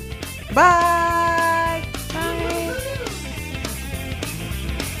you then. Bye. Bye.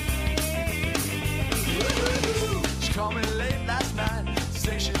 She called me late last night,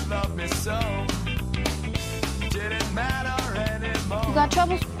 say she loved me so. Didn't matter anymore. You got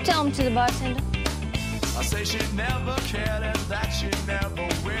troubles? Tell them to the bartender. I say she never cared and that she never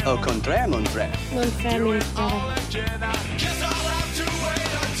will. Au contraire, mon frère. Mon frère, mon frère. Guess I'll have to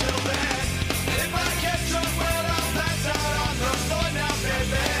wait until then. If I get drunk, well, I'll pass out on the floor now,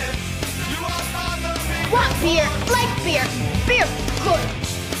 baby. You are bothering me. Want beer? Like beer. Beer, good.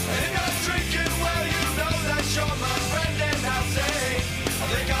 And if I'm drinking, well, you know that you're my friend, and I'll say, I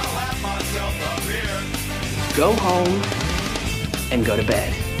think I'll have myself a beer. Go home and go to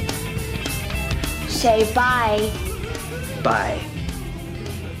bed. Say bye. Bye.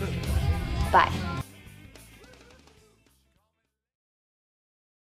 Bye.